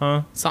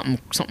 Huh?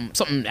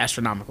 Something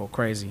astronomical,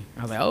 crazy.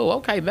 I was like, oh,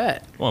 okay,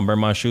 bet. Well, I'm burn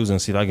my shoes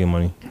and see if I get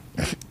money.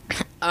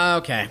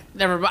 Okay,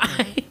 never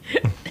mind.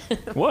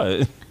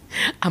 What?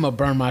 I'm gonna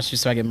burn my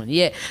shoes so I get money.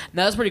 Yeah,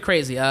 no, that's pretty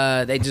crazy.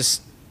 They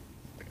just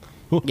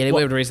they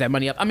were able to raise that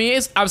money up. I mean,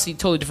 it's obviously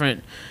totally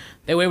different.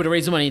 They were able to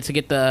raise the money to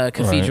get the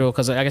cathedral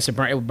because I guess it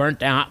burnt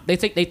down. They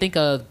think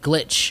a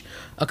glitch,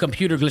 a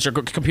computer glitch, or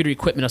computer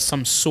equipment of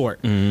some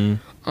sort.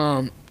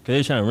 Mm-hmm.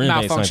 They're trying to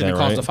renovate something like that, and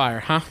caused the fire,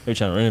 huh? They're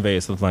trying to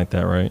renovate something like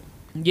that, right?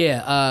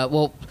 Yeah.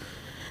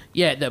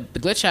 The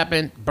glitch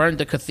happened, burned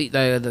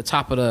the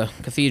top of the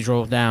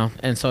cathedral down,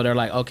 and so they're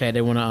like, okay,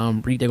 they want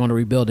to they're going to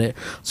rebuild it.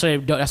 So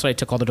that's why they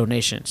took all the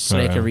donations so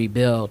they could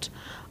rebuild,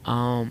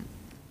 it.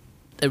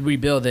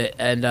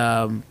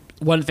 And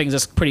one of the things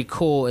that's pretty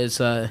cool is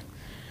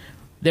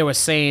they were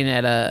saying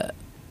that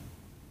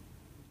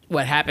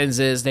what happens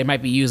is they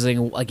might be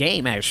using a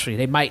game. Actually,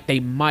 they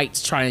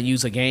might try and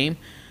use a game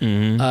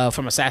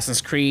from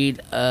Assassin's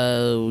Creed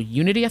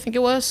Unity, I think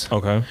it was.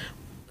 Okay.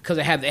 Because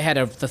they had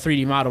the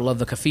 3D model of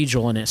the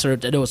cathedral in it, so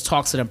there was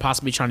talks of them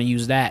possibly trying to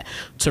use that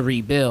to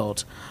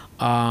rebuild it.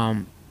 So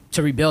I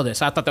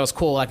thought that was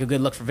cool, like a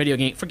good look for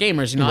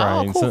gamers, you know.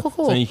 Right. Oh,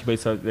 cool. So you can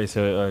base dreams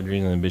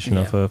and ambition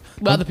off of.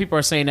 But other people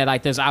are saying that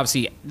like there's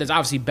obviously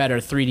better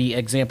 3D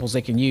examples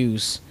they can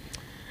use.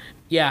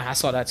 Yeah, I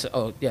saw that too.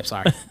 Oh, yeah,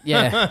 sorry.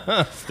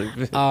 Yeah.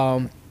 Stupid.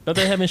 Don't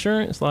they have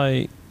insurance?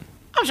 Like,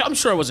 I'm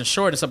sure it was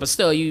insured and stuff, but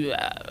still, I don't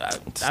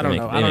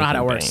know. I don't know how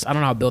that works. I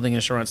don't know how building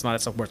insurance and all that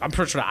stuff works. I'm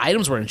pretty sure the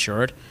items were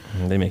insured.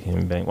 They make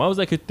him bank. Why was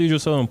that cathedral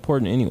so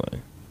important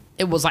anyway?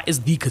 it was like it's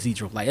the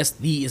cathedral, like it's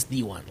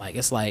the one, like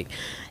it's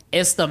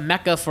the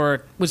Mecca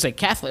for what's it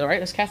Catholic,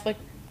 right? It's Catholic,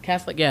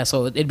 yeah.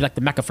 So it'd be like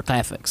the Mecca for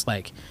Catholics,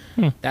 like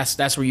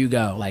that's where you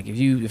go. Like if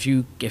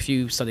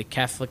you study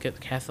Catholic,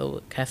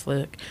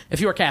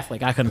 if you were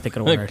Catholic, I couldn't think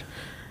of the word.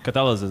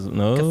 Catholicism,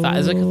 no.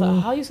 Is it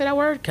how you say that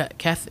word?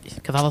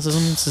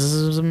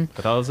 Catholicism.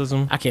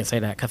 I can't say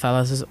that.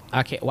 Catholicism.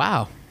 I can't.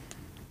 Wow.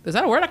 Is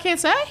that a word I can't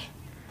say?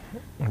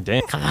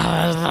 Damn.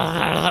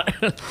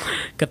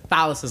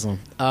 Catholicism.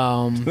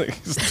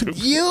 Stupid.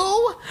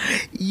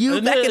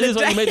 You back in the This is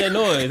why day. you made that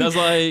noise. That's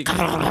like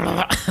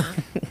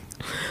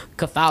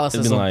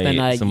Catholicism. it's been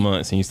like and, some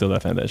months and you still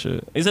laughing at that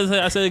shit.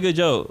 I said a good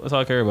joke. That's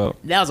all I care about.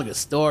 that was a good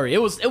story. It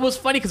was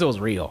funny because it was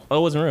real. Oh,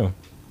 it wasn't real.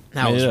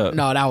 That Made was it up.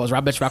 no, that was.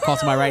 I bet you if I call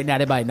somebody right now,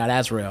 they might no,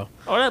 that's real.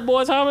 Oh, that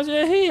boy Thomas,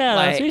 yeah, he had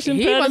Like a speech he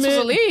wants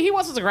impediment. to leave. He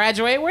wants us to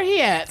graduate. Where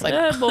he at? It's like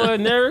That boy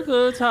never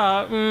could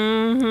talk.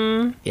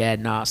 Mm-hmm. yeah,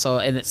 no. So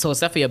it's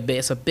definitely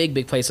it's a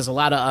big place. There's a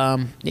lot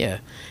of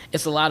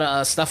it's a lot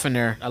of stuff in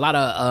there. A lot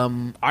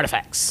of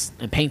artifacts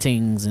and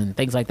paintings and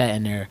things like that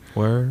in there.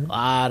 Word. A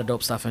lot of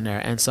dope stuff in there.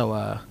 And so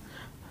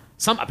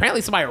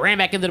apparently somebody ran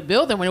back into the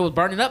building when it was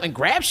burning up and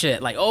grabbed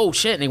shit. Like, oh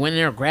shit, and they went in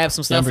there and grabbed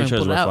some Yeah, I'm stuff pretty and sure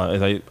it's pulled it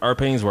worth out. like our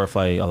paintings worth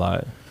like a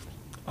lot.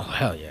 Oh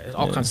hell yeah, there's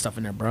all kinds of stuff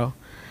in there, bro.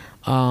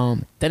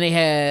 Then they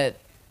had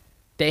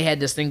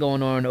this thing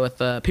going on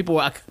with people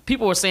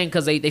were saying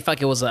because they felt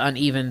like it was an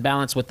uneven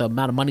balance with the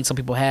amount of money some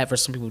people had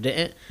versus some people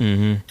didn't,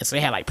 and so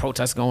they had like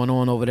protests going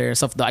on over there and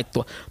stuff like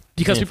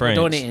because In people were France.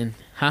 donating,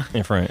 huh?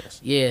 In France.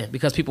 Yeah,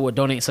 because people were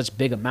donating such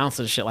big amounts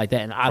of shit like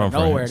that, and out of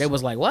From nowhere France. they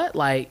was like, what?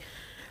 Like,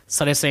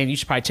 so they're saying you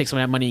should probably take some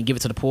of that money and give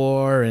it to the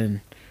poor and.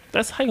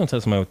 That's how you gonna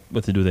tell somebody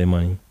what to do with their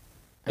money.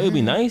 It would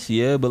be nice,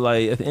 yeah, but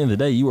like at the end of the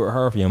day, you work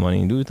hard for your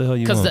money. Do what the hell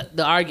you Because want.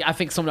 I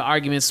think some of the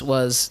arguments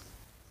was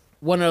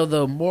one of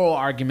the moral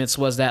arguments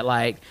was that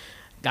like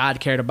God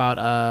cared about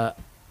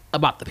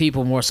the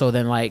people more so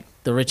than like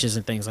the riches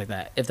and things like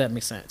that. If that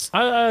makes sense.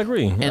 I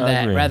agree. And I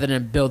that agree. rather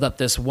than build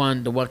up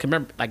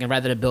and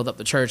rather than build up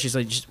the church, he's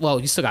like, well,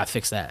 you still got to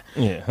fix that.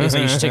 Yeah. He's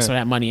like, you should take some of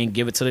that money and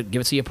give it to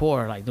your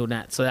poor, like doing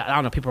that. So I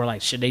don't know. People are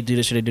like, should they do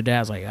this? Should they do that? I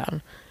was like, I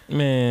don't.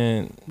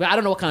 Man, But I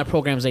don't know what kind of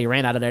programs they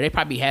ran out of there. They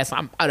probably had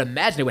some. I'd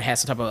imagine they would have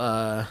some type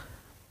of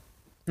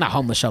not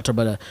homeless shelter,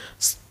 but a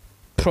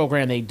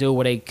program they do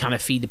where they kind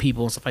of feed the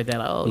people and stuff like that.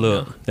 Like, oh,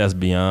 look, that's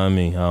beyond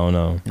me. I don't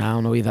know. I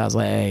don't know either. I was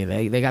like,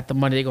 hey, they got the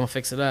money. They gonna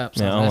fix it up.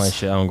 So, Man, I don't like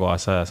shit. I don't go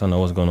outside, so I don't know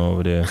what's going on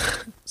over there.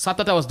 so I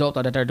thought that was dope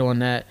though, that they're doing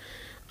that.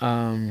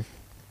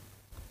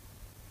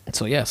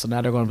 So yeah, so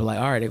now they're gonna be like,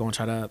 all right, they're gonna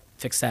try to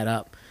fix that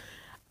up,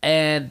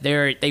 and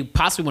they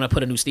possibly want to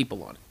put a new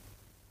steeple on it.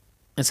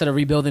 Instead of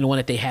rebuilding the one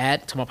that they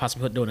had, tomorrow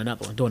possibly doing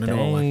another one, doing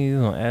another one. Dang, you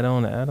gonna add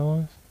on the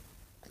add-ons?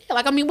 Yeah,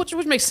 like I mean, which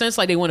makes sense.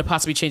 Like they want to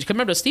possibly change. Because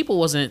remember, the steeple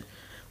wasn't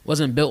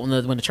built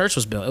when the church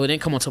was built. It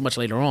didn't come until much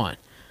later on.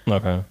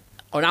 Okay.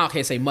 Or now I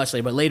can't say much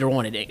later, but later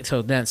on it didn't.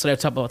 So they're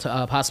talking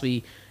about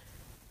possibly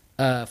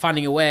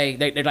finding a way.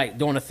 They're like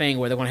doing a thing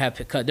where they're going to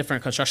have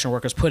different construction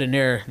workers put in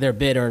their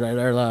bid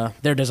or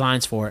their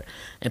designs for it,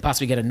 and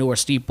possibly get a newer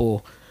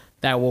steeple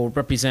that will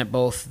represent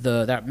both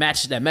that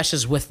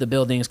meshes with the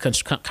building's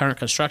current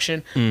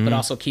construction, but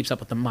also keeps up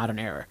with the modern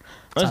era.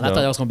 So That's I thought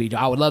dope. that was going to be.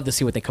 I would love to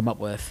see what they come up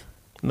with.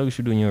 Look at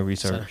you doing your So,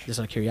 research. just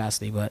out of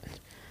curiosity, but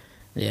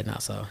yeah,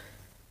 not so.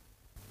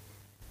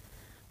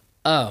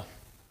 Oh,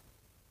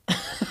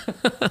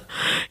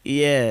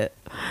 yeah,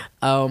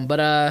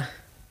 yeah.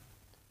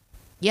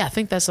 I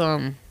think that's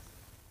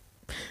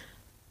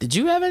Did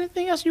you have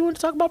anything else you want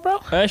to talk about, bro?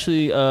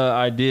 Actually,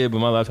 I did, but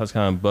my laptop's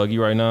kind of buggy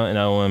right now, and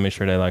I want to make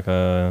sure that like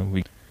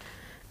we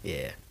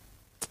Yeah.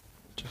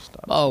 just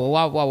stop. Oh,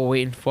 while we're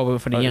waiting for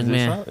the young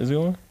man, Is it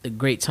on? the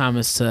great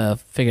Thomas to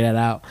figure that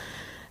out.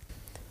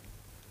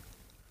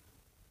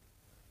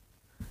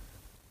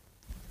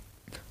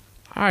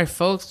 All right,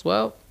 folks.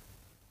 Well,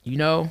 I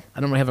don't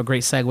really have a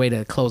great segue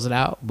to close it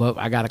out, but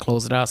I gotta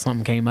close it out.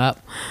 Something came up.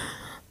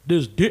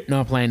 This did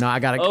not playing. No, I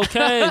gotta.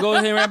 Okay, go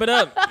ahead and wrap it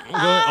up.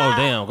 Oh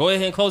damn, go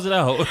ahead and close it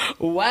out.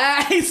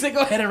 Why? He said,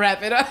 "Go ahead and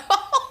wrap it up."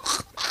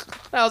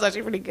 That was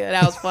actually pretty good.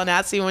 That was funny.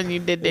 I see when you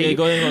did that. Yeah,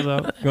 go ahead and close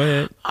it out. Go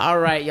ahead. All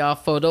right, y'all.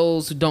 For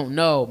those who don't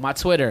know, my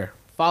Twitter,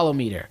 follow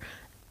me there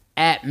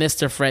at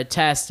Mr.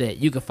 Fredtastic.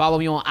 You can follow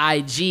me on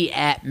IG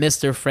at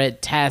Mr.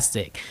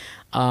 Fredtastic.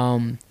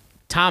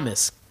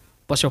 Thomas,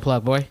 what's your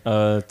plug, boy?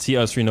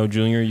 TR Sereno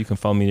Jr. You can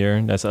follow me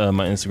there. That's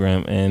my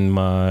Instagram and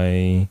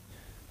my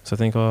what's that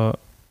thing called?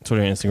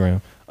 Twitter and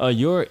Instagram.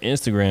 Your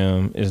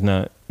Instagram is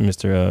not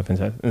Mr.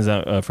 Fantastic. It's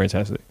not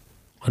Fantastic.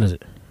 What is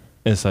it?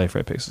 It's like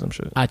Fred Pixel some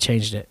shit. I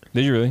changed it.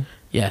 Did you really?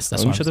 Yes,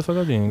 that's Oh, you what shut the fuck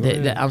up then. Go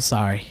ahead. I'm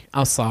sorry.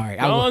 I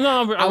No,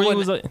 no, I really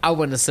was wouldn't, like, I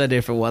wouldn't have said it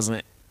if it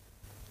wasn't.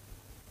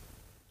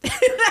 Yo,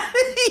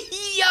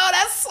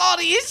 that's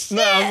salty as shit.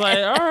 no, I was like,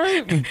 all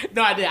right.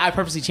 No, I did. I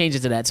purposely changed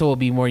it to that so it'll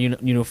be more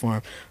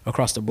uniform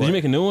across the board. Did you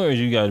make a new one or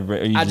you got?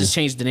 I just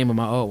changed the name of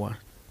my old one.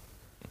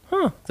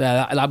 Huh? So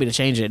that allowed me to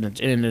change it,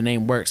 and the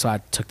name worked, so I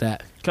took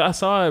that. 'Cause I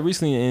saw it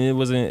recently and it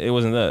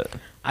wasn't that.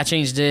 I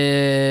changed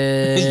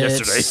it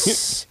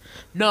Yesterday.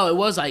 No, it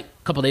was like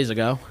a couple days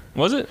ago.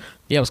 Was it?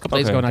 Yeah, it was a couple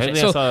days ago when I I changed.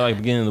 think I So saw it like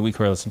beginning of the week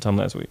or sometime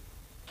last week.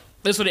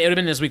 it would have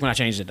been this week when I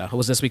changed it though. It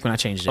was this week when I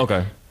changed it.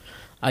 Okay.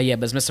 Yeah,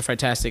 but it's Mr.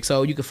 Fantastic.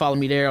 So you can follow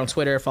me there on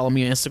Twitter. Follow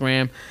me on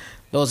Instagram.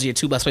 Those are your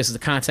two best places to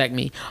contact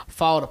me.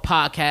 Follow the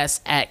podcast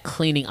at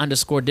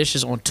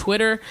cleaning_dishes on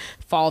Twitter.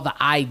 Follow the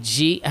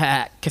IG.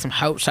 Get some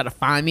help. Try to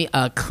find me.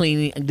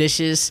 Cleaning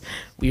dishes.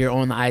 We are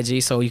on the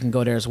IG, so you can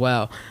go there as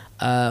well.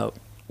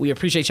 We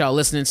appreciate y'all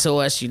listening to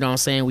us. You know what I'm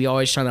saying? We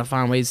always trying to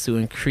find ways to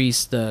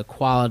increase the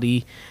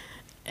quality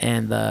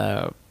and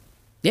of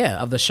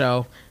the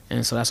show.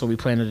 And so that's what we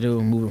plan to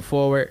do moving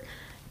forward.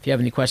 If you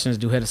have any questions,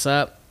 do hit us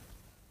up.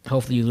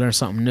 Hopefully you learned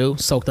something new,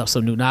 soaked up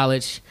some new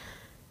knowledge.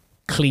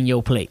 Clean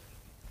your plate.